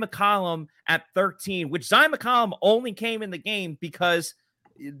Zion McCollum at 13, which Zion McCollum only came in the game because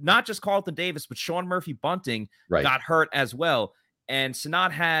not just Carlton Davis, but Sean Murphy-Bunting got hurt as well. And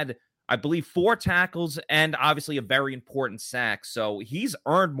Senat had, I believe, 4 tackles and obviously a very important sack. So he's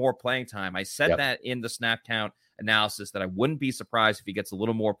earned more playing time. I said that in the snap count analysis that I wouldn't be surprised if he gets a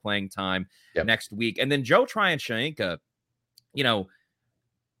little more playing time next week. And then Joe Tryon-Shoyinka, you know,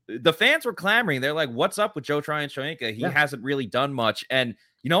 the fans were clamoring. They're like, what's up with Joe Tryon-Shoyinka? He hasn't really done much. And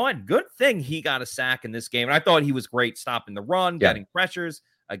you know what? Good thing he got a sack in this game. And I thought he was great stopping the run, getting pressures,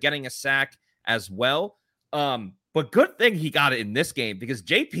 getting a sack as well. But good thing he got it in this game because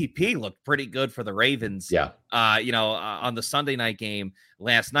JPP looked pretty good for the Ravens, on the Sunday night game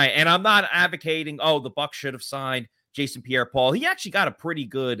last night. And I'm not advocating, the Bucs should have signed Jason Pierre-Paul. He actually got a pretty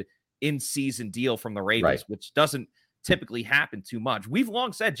good in-season deal from the Ravens, which doesn't typically happen too much. We've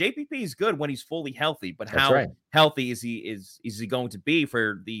long said JPP is good when he's fully healthy, but how healthy is he going to be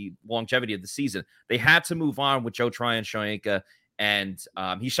for the longevity of the season? They had to move on with Joe Tryon-Shoyinka, and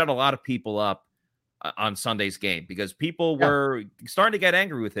he shut a lot of people up on Sunday's game because people were starting to get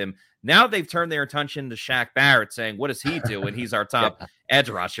angry with him. Now they've turned their attention to Shaq Barrett, saying, what does he do? And he's our top edge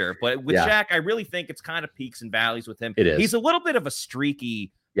rusher. But with Shaq, I really think it's kind of peaks and valleys with him. It is. He's a little bit of a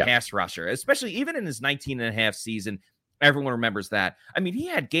streaky pass rusher, especially even in his 19.5 season. Everyone remembers that. I mean, he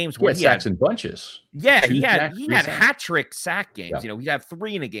had games where he had sacks in bunches. Yeah, he had hat trick sack games. Yeah. You know, he'd have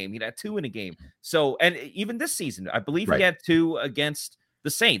 3 in a game. He'd have 2 in a game. So, and even this season, I believe he had 2 against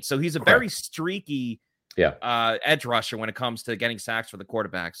the Saints. So he's a very streaky edge rusher when it comes to getting sacks for the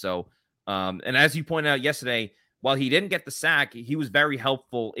quarterback. So, and as you pointed out yesterday, while he didn't get the sack, he was very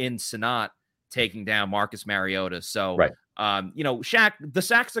helpful in Senat taking down Marcus Mariota. So, Shaq, the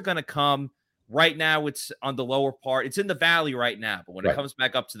sacks are going to come. Right now, it's on the lower part. It's in the valley right now, but when it comes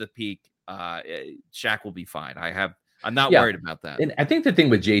back up to the peak, Shaq will be fine. I'm not worried about that. And I think the thing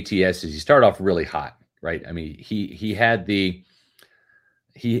with JTS is he started off really hot, right? I mean, he had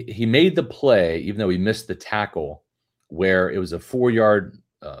he made the play, even though he missed the tackle, where it was a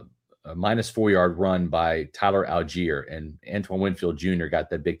minus 4 yard run by Tyler Algier, and Antoine Winfield Jr. got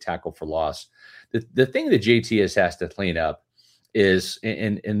that big tackle for loss. The thing that JTS has to clean up is,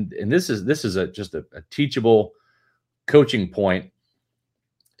 and this is just a teachable coaching point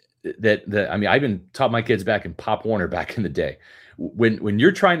that I mean, I even taught my kids back in Pop Warner back in the day. When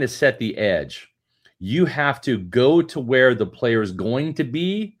you're trying to set the edge, you have to go to where the player is going to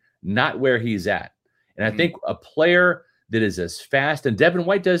be, not where he's at. And I think a player that is as fast, and Devin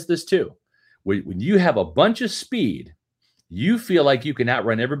White does this too, when you have a bunch of speed, You feel like you can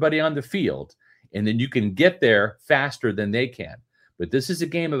outrun everybody on the field, and then you can get there faster than they can. But this is a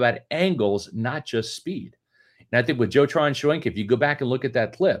game about angles, not just speed. And I think with Jotron Shoink, if you go back and look at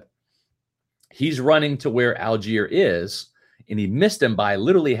that clip, he's running to where Allgeier is, and he missed him by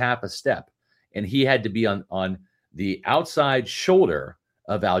literally half a step. And he had to be on the outside shoulder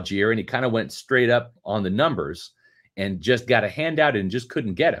of Allgeier, and he kind of went straight up on the numbers and just got a handout and just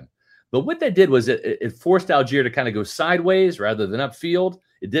couldn't get him. But what that did was it forced Allgeier to kind of go sideways rather than upfield.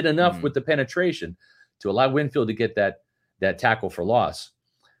 It did enough with the penetration to allow Winfield to get that tackle for loss.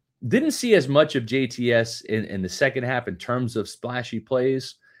 Didn't see as much of JTS in the second half in terms of splashy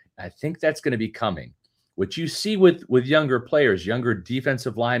plays. I think that's going to be coming. What you see with younger players, younger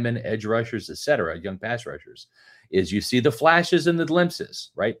defensive linemen, edge rushers, etc., young pass rushers, is you see the flashes and the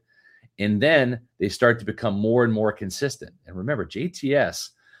glimpses, right? And then they start to become more and more consistent. And remember, JTS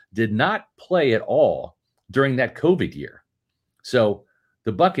did not play at all during that COVID year. So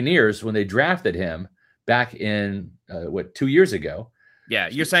the Buccaneers, when they drafted him back in, 2 years ago. Yeah,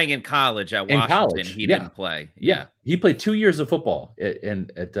 you're saying in college at Washington, he didn't play. Yeah, he played 2 years of football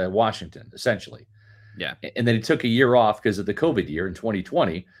at Washington, essentially. Yeah. And then he took a year off because of the COVID year in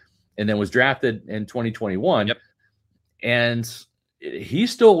 2020, and then was drafted in 2021. Yep. And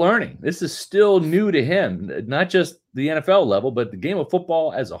he's still learning. This is still new to him, not just the NFL level, but the game of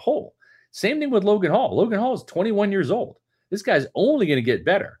football as a whole. Same thing with Logan Hall. Logan Hall is 21 years old. This guy's only going to get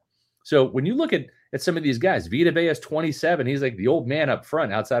better. So when you look at some of these guys, Vita Vea is 27. He's like the old man up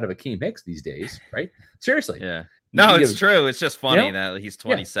front outside of Akeem Hicks these days, right? Seriously. Yeah. No, it's true. It's just funny that he's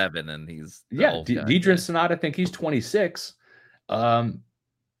 27 and he's Deidrin Sonata, I think he's 26.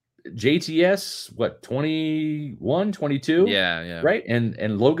 JTS, what, 21, 22? Yeah. Right?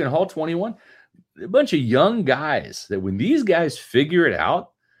 And Logan Hall, 21. A bunch of young guys that when these guys figure it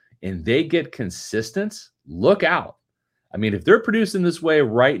out and they get consistent, look out. I mean, if they're producing this way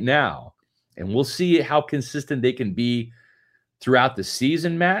right now, and we'll see how consistent they can be throughout the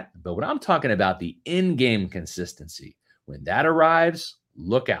season, Matt. But when I'm talking about the in-game consistency, when that arrives,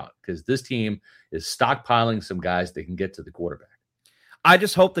 look out, because this team is stockpiling some guys that can get to the quarterback. I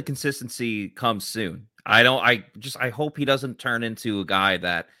just hope the consistency comes soon. I hope he doesn't turn into a guy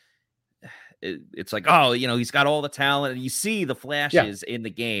that it's like, oh, he's got all the talent and you see the flashes in the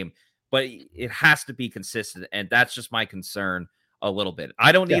game, but it has to be consistent. And that's just my concern a little bit.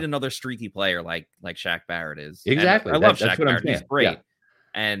 I don't need another streaky player like Shaq Barrett is. Exactly. And I love Shaq Barrett. He's great. Yeah.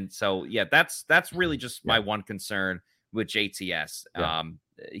 And so, that's really just my one concern with JTS. Yeah.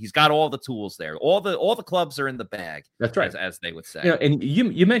 He's got all the tools there. All the clubs are in the bag. That's right, as they would say. And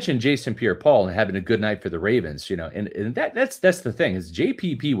you mentioned Jason Pierre-Paul and having a good night for the Ravens. And that's the thing is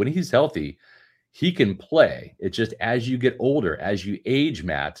JPP, when he's healthy, he can play. It's just as you get older, as you age,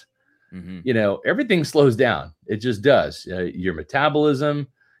 Matt, everything slows down. It just does. Your metabolism,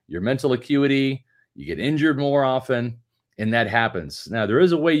 your mental acuity, you get injured more often, and that happens. Now, there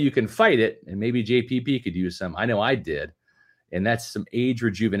is a way you can fight it, and maybe JPP could use some. I know I did, and that's some age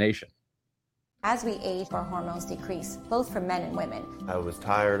rejuvenation. As we age, our hormones decrease, both for men and women. I was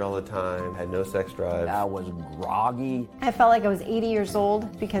tired all the time, had no sex drive. I was groggy. I felt like I was 80 years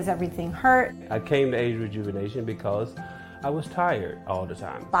old because everything hurt. I came to age rejuvenation because I was tired all the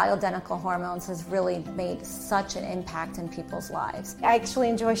time. Bioidentical hormones has really made such an impact in people's lives. I actually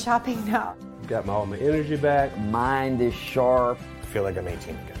enjoy shopping now. Got all my energy back. Mind is sharp. I feel like I'm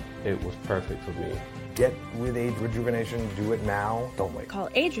 18 again. It was perfect for me. Get with Age Rejuvenation. Do it now. Don't wait. Call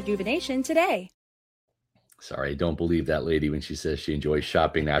Age Rejuvenation today. Sorry, don't believe that lady when she says she enjoys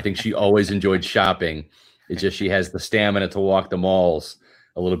shopping now. I think she always enjoyed shopping. It's just she has the stamina to walk the malls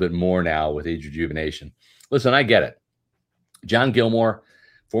a little bit more now with Age Rejuvenation. Listen, I get it. John Gilmore,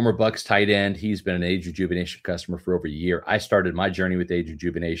 former Bucs tight end. He's been an Age Rejuvenation customer for over a year. I started my journey with Age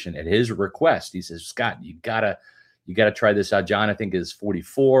Rejuvenation at his request. He says, Scott, you gotta try this out. John, I think, is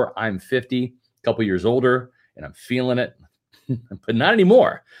 44. I'm 50, a couple years older, and I'm feeling it, but not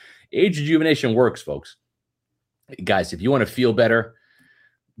anymore. Age Rejuvenation works, folks. Guys, if you want to feel better,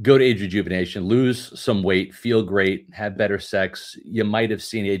 go to Age Rejuvenation, lose some weight, feel great, have better sex. You might have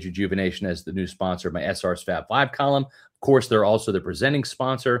seen Age Rejuvenation as the new sponsor of my SR's Fab 5 column. Of course, they're also the presenting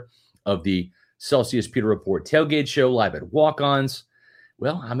sponsor of the Celsius Pewter Report Tailgate Show live at Walk-Ons.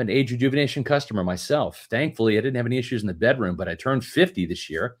 Well, I'm an Age Rejuvenation customer myself. Thankfully, I didn't have any issues in the bedroom, but I turned 50 this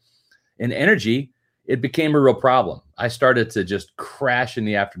year. And energy, it became a real problem. I started to just crash in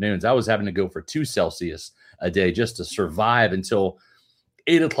the afternoons. I was having to go for 2 Celsius a day just to survive until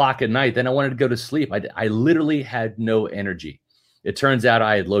 8 o'clock at night. Then I wanted to go to sleep. I literally had no energy. It turns out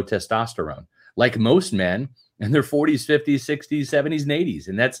I had low testosterone, like most men in their 40s, 50s, 60s, 70s, and 80s.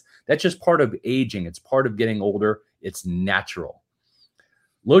 And that's just part of aging. It's part of getting older. It's natural.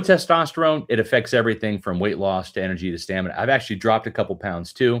 Low testosterone, it affects everything from weight loss to energy to stamina. I've actually dropped a couple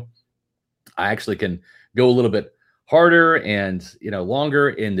pounds too. I actually can go a little bit harder and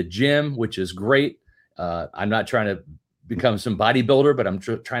longer in the gym, which is great. I'm not trying to become some bodybuilder, but I'm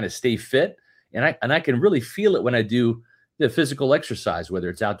trying to stay fit, and I can really feel it when I do the physical exercise, whether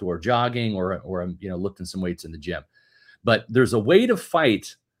it's outdoor jogging or I'm lifting some weights in the gym. But there's a way to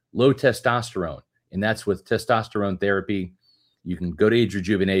fight low testosterone, and that's with testosterone therapy. You can go to Age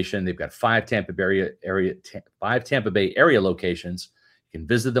Rejuvenation. They've got 5 Tampa Bay area locations. You can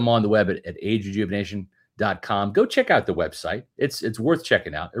visit them on the web at agerejuvenation.com. Go check out the website. It's worth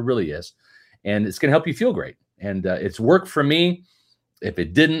checking out. It really is. And it's going to help you feel great. And it's worked for me. If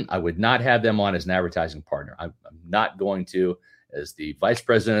it didn't, I would not have them on as an advertising partner. I'm not going to, as the vice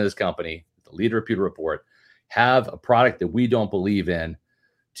president of this company, the leader of Pewter Report, have a product that we don't believe in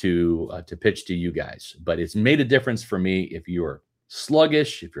to pitch to you guys. But it's made a difference for me. If you're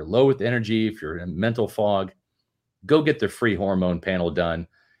sluggish, if you're low with energy, if you're in a mental fog, go get the free hormone panel done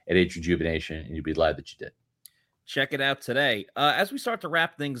at Age Rejuvenation, and you'll be glad that you did. Check it out today. As we start to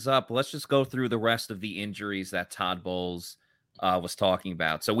wrap things up, let's just go through the rest of the injuries that Todd Bowles was talking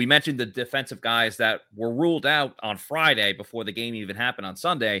about. So we mentioned the defensive guys that were ruled out on Friday before the game even happened on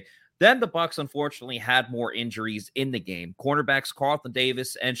Sunday. Then the Bucs unfortunately had more injuries in the game. Cornerbacks Carlton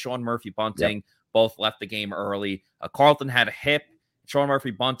Davis and Sean Murphy-Bunting both left the game early. Carlton had a hip. Sean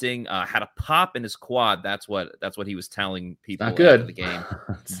Murphy-Bunting had a pop in his quad. That's what he was telling people after the game.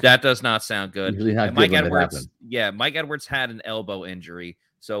 That does not sound good. Not Mike good Edwards, Mike Edwards had an elbow injury.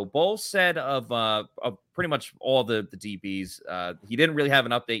 So Bowles said of pretty much all the DBs, he didn't really have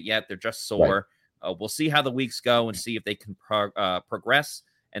an update yet. They're just sore. Right. We'll see how the weeks go and see if they can progress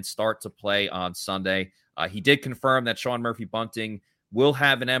and start to play on Sunday. He did confirm that Sean Murphy-Bunting will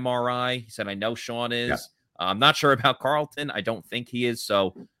have an MRI. He said, I know Sean is. Yeah. I'm not sure about Carlton. I don't think he is.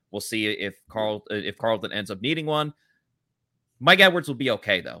 So we'll see if Carlton ends up needing one. Mike Edwards will be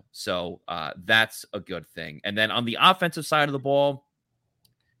okay, though. So that's a good thing. And then on the offensive side of the ball,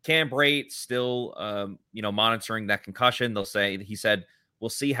 Cam Brate still, monitoring that concussion. He said, we'll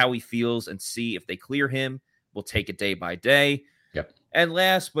see how he feels and see if they clear him. We'll take it day by day. Yep. And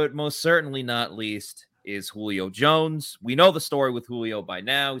last, but most certainly not least, is Julio Jones. We know the story with Julio by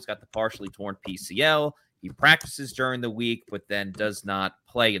now. He's got the partially torn PCL. He practices during the week, but then does not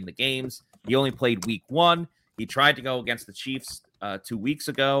play in the games. He only played week 1. He tried to go against the Chiefs 2 weeks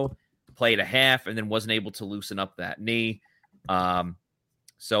ago, played a half, and then wasn't able to loosen up that knee.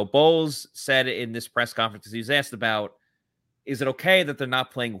 So Bowles said in this press conference, he was asked about, is it okay that they're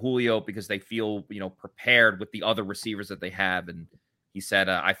not playing Julio because they feel, prepared with the other receivers that they have? And he said,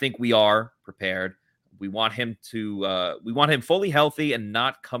 I think we are prepared. We want him fully healthy and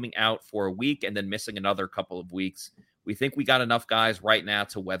not coming out for a week and then missing another couple of weeks. We think we got enough guys right now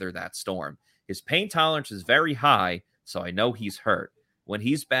to weather that storm. His pain tolerance is very high, so I know he's hurt. When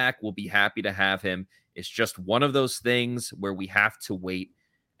he's back, we'll be happy to have him. It's just one of those things where we have to wait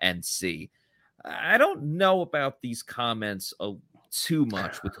and see. I don't know about these comments too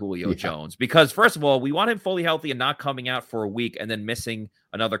much with Julio Jones because, first of all, we want him fully healthy and not coming out for a week and then missing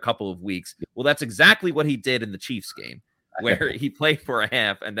another couple of weeks. Well, that's exactly what he did in the Chiefs game where he played for a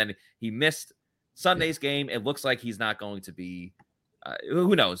half and then he missed Sunday's game. It looks like he's not going to be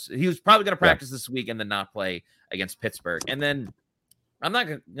who knows? He was probably going to practice this week and then not play against Pittsburgh. And then I'm not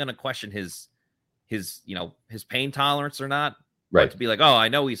going to question his pain tolerance or not. Right. To be like, oh, I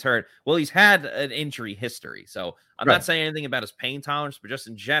know he's hurt. Well, he's had an injury history. So I'm not saying anything about his pain tolerance, but just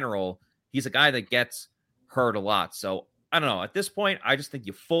in general, he's a guy that gets hurt a lot. So I don't know. At this point, I just think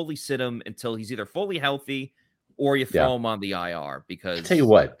you fully sit him until he's either fully healthy or you throw him on the IR because I'll tell you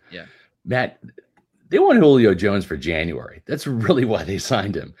what, Matt, they want Julio Jones for January. That's really why they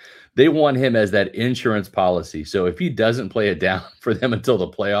signed him. They want him as that insurance policy. So if he doesn't play it down for them until the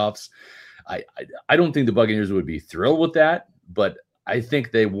playoffs, I don't think the Buccaneers would be thrilled with that. But I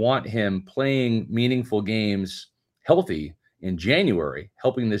think they want him playing meaningful games healthy in January,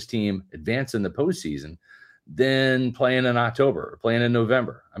 helping this team advance in the postseason, than playing in October or playing in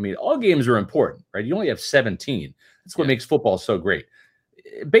November. I mean, all games are important, right? You only have 17. That's what makes football so great.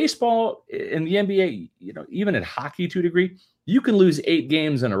 Baseball in the NBA, even in hockey to a degree, you can lose 8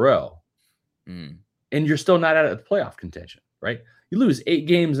 games in a row and you're still not out of the playoff contention, right? You lose 8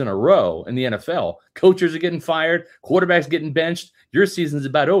 games in a row in the NFL. Coaches are getting fired. Quarterbacks getting benched. Your season's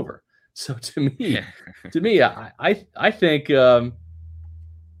about over. So to me, I think, I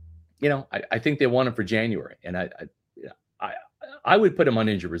think they want him for January, and I would put him on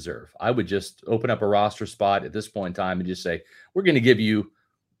injured reserve. I would just open up a roster spot at this point in time and just say, we're going to give you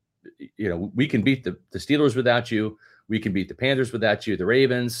we can beat the Steelers without you. We can beat the Panthers without you, the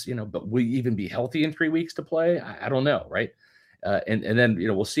Ravens, but will you even be healthy in 3 weeks to play? I don't know, right? And then,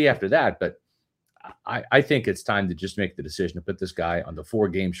 we'll see after that. But I think it's time to just make the decision to put this guy on the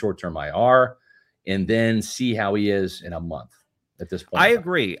 4-game short-term IR and then see how he is in a month at this point. I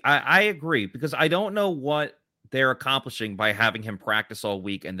agree. I agree, because I don't know what they're accomplishing by having him practice all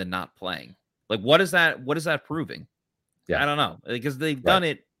week and then not playing. Like, what is that proving? Yeah. I don't know, because they've done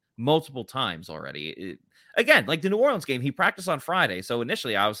it multiple times already. Again, like the New Orleans game, he practiced on Friday. So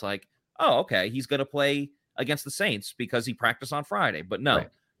initially I was like, oh, okay, he's going to play against the Saints because he practiced on Friday. But no,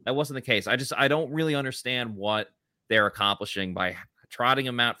 that wasn't the case. I don't really understand what they're accomplishing by trotting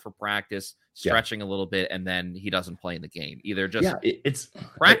him out for practice, stretching a little bit, and then he doesn't play in the game. Either just it's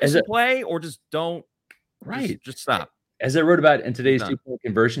practice and play, or just don't. Just stop. As I wrote about in today's 2-point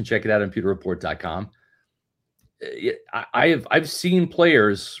conversion, check it out on pewterreport.com. I've seen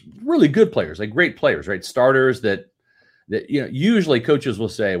players, really good players, like great players, right? Starters that usually coaches will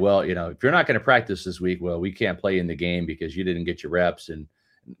say, well, if you're not going to practice this week, well, we can't play in the game because you didn't get your reps. And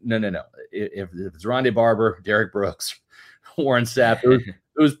no. If it's Rondé Barber, Derek Brooks, Warren Sapp,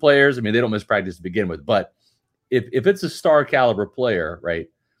 those players, they don't miss practice to begin with. But if it's a star caliber player, right,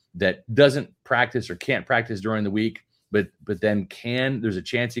 that doesn't practice or can't practice during the week, but then there's a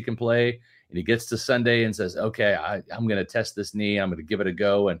chance he can play, and he gets to Sunday and says, okay, I'm going to test this knee. I'm going to give it a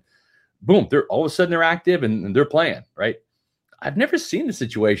go. And boom, all of a sudden they're active and they're playing, right? I've never seen a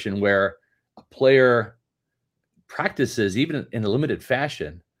situation where a player practices, even in a limited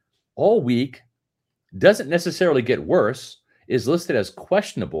fashion, all week, doesn't necessarily get worse, is listed as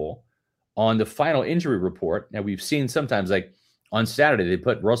questionable on the final injury report. Now, we've seen sometimes, like on Saturday, they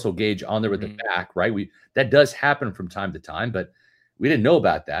put Russell Gage on there with the back, right? That does happen from time to time, but we didn't know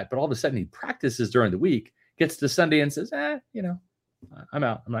about that. But all of a sudden he practices during the week, gets to Sunday and says, I'm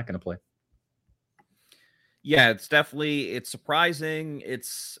out. I'm not going to play. Yeah, it's surprising.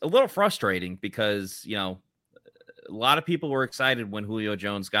 It's a little frustrating because, a lot of people were excited when Julio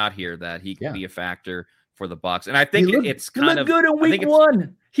Jones got here that he could be a factor for the Bucs. And I think it's kind of good in week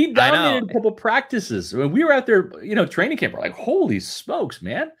 1. He dominated a couple practices. When we were out there, training camp, we're like, holy smokes,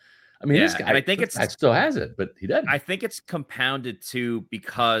 man. This guy, and I think still has it, but he doesn't. I think it's compounded too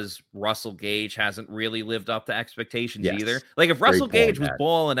because Russell Gage hasn't really lived up to expectations either. Like if Russell Gage was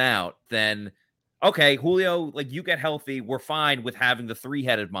balling out, then okay, Julio, like you get healthy, we're fine with having the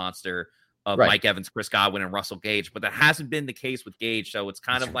 3-headed monster of Mike Evans, Chris Godwin, and Russell Gage. But that hasn't been the case with Gage, so it's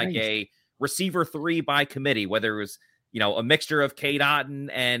kind of like a receiver 3 by committee, whether it was a mixture of Cade Otton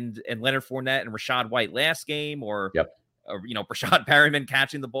and Leonard Fournette and Rachaad White last game, or Brashad Perriman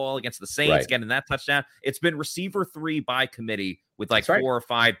catching the ball against the Saints, getting that touchdown. It's been receiver 3 by committee with 4 or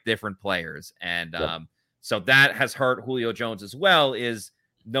 5 different players. And so that has hurt Julio Jones as well, is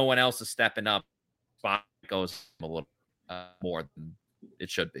no one else is stepping up. Spot goes a little more than it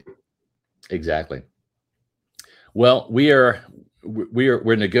should be. Exactly. Well, we're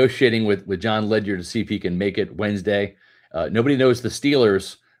negotiating with John Ledger to see if he can make it Wednesday. Nobody knows the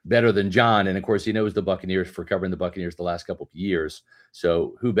Steelers better than John, and of course he knows the Buccaneers for covering the Buccaneers the last couple of years.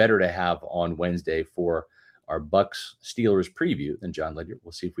 So who better to have on Wednesday for our Bucs Steelers preview than John Ledger?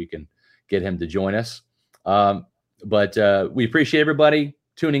 We'll see if we can get him to join us. But we appreciate everybody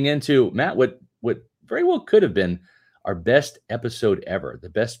tuning into Matt. What very well could have been our best episode ever, the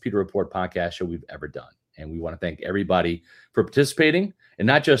best Pewter Report podcast show we've ever done. And we want to thank everybody for participating, and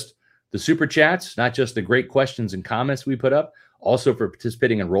not just the super chats, not just the great questions and comments we put up, also for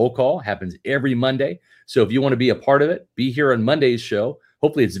participating in Roll Call. Happens every Monday. So if you want to be a part of it, be here on Monday's show.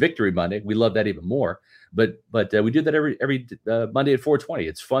 Hopefully it's Victory Monday. We love that even more. But we do that every Monday at 4:20.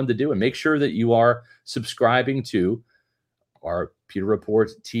 It's fun to do. And make sure that you are subscribing to our Pewter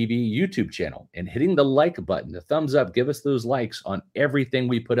Report TV YouTube channel and hitting the like button, the thumbs up. Give us those likes on everything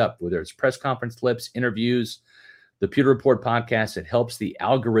we put up, whether it's press conference clips, interviews, the Pewter Report podcast. It helps the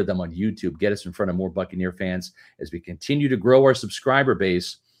algorithm on YouTube get us in front of more Buccaneer fans as we continue to grow our subscriber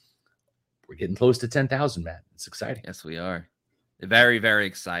base. We're getting close to 10,000, Matt. It's exciting. Yes, we are. Very, very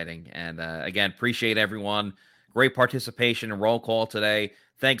exciting. And again, appreciate everyone. Great participation in Roll Call today.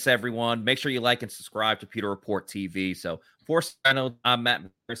 Thanks, everyone. Make sure you like and subscribe to Pewter Report TV. So, for Sano, I'm Matt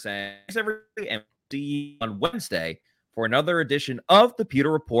saying thanks, everybody, and see you on Wednesday for another edition of the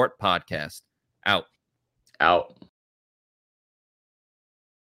Pewter Report podcast. Out.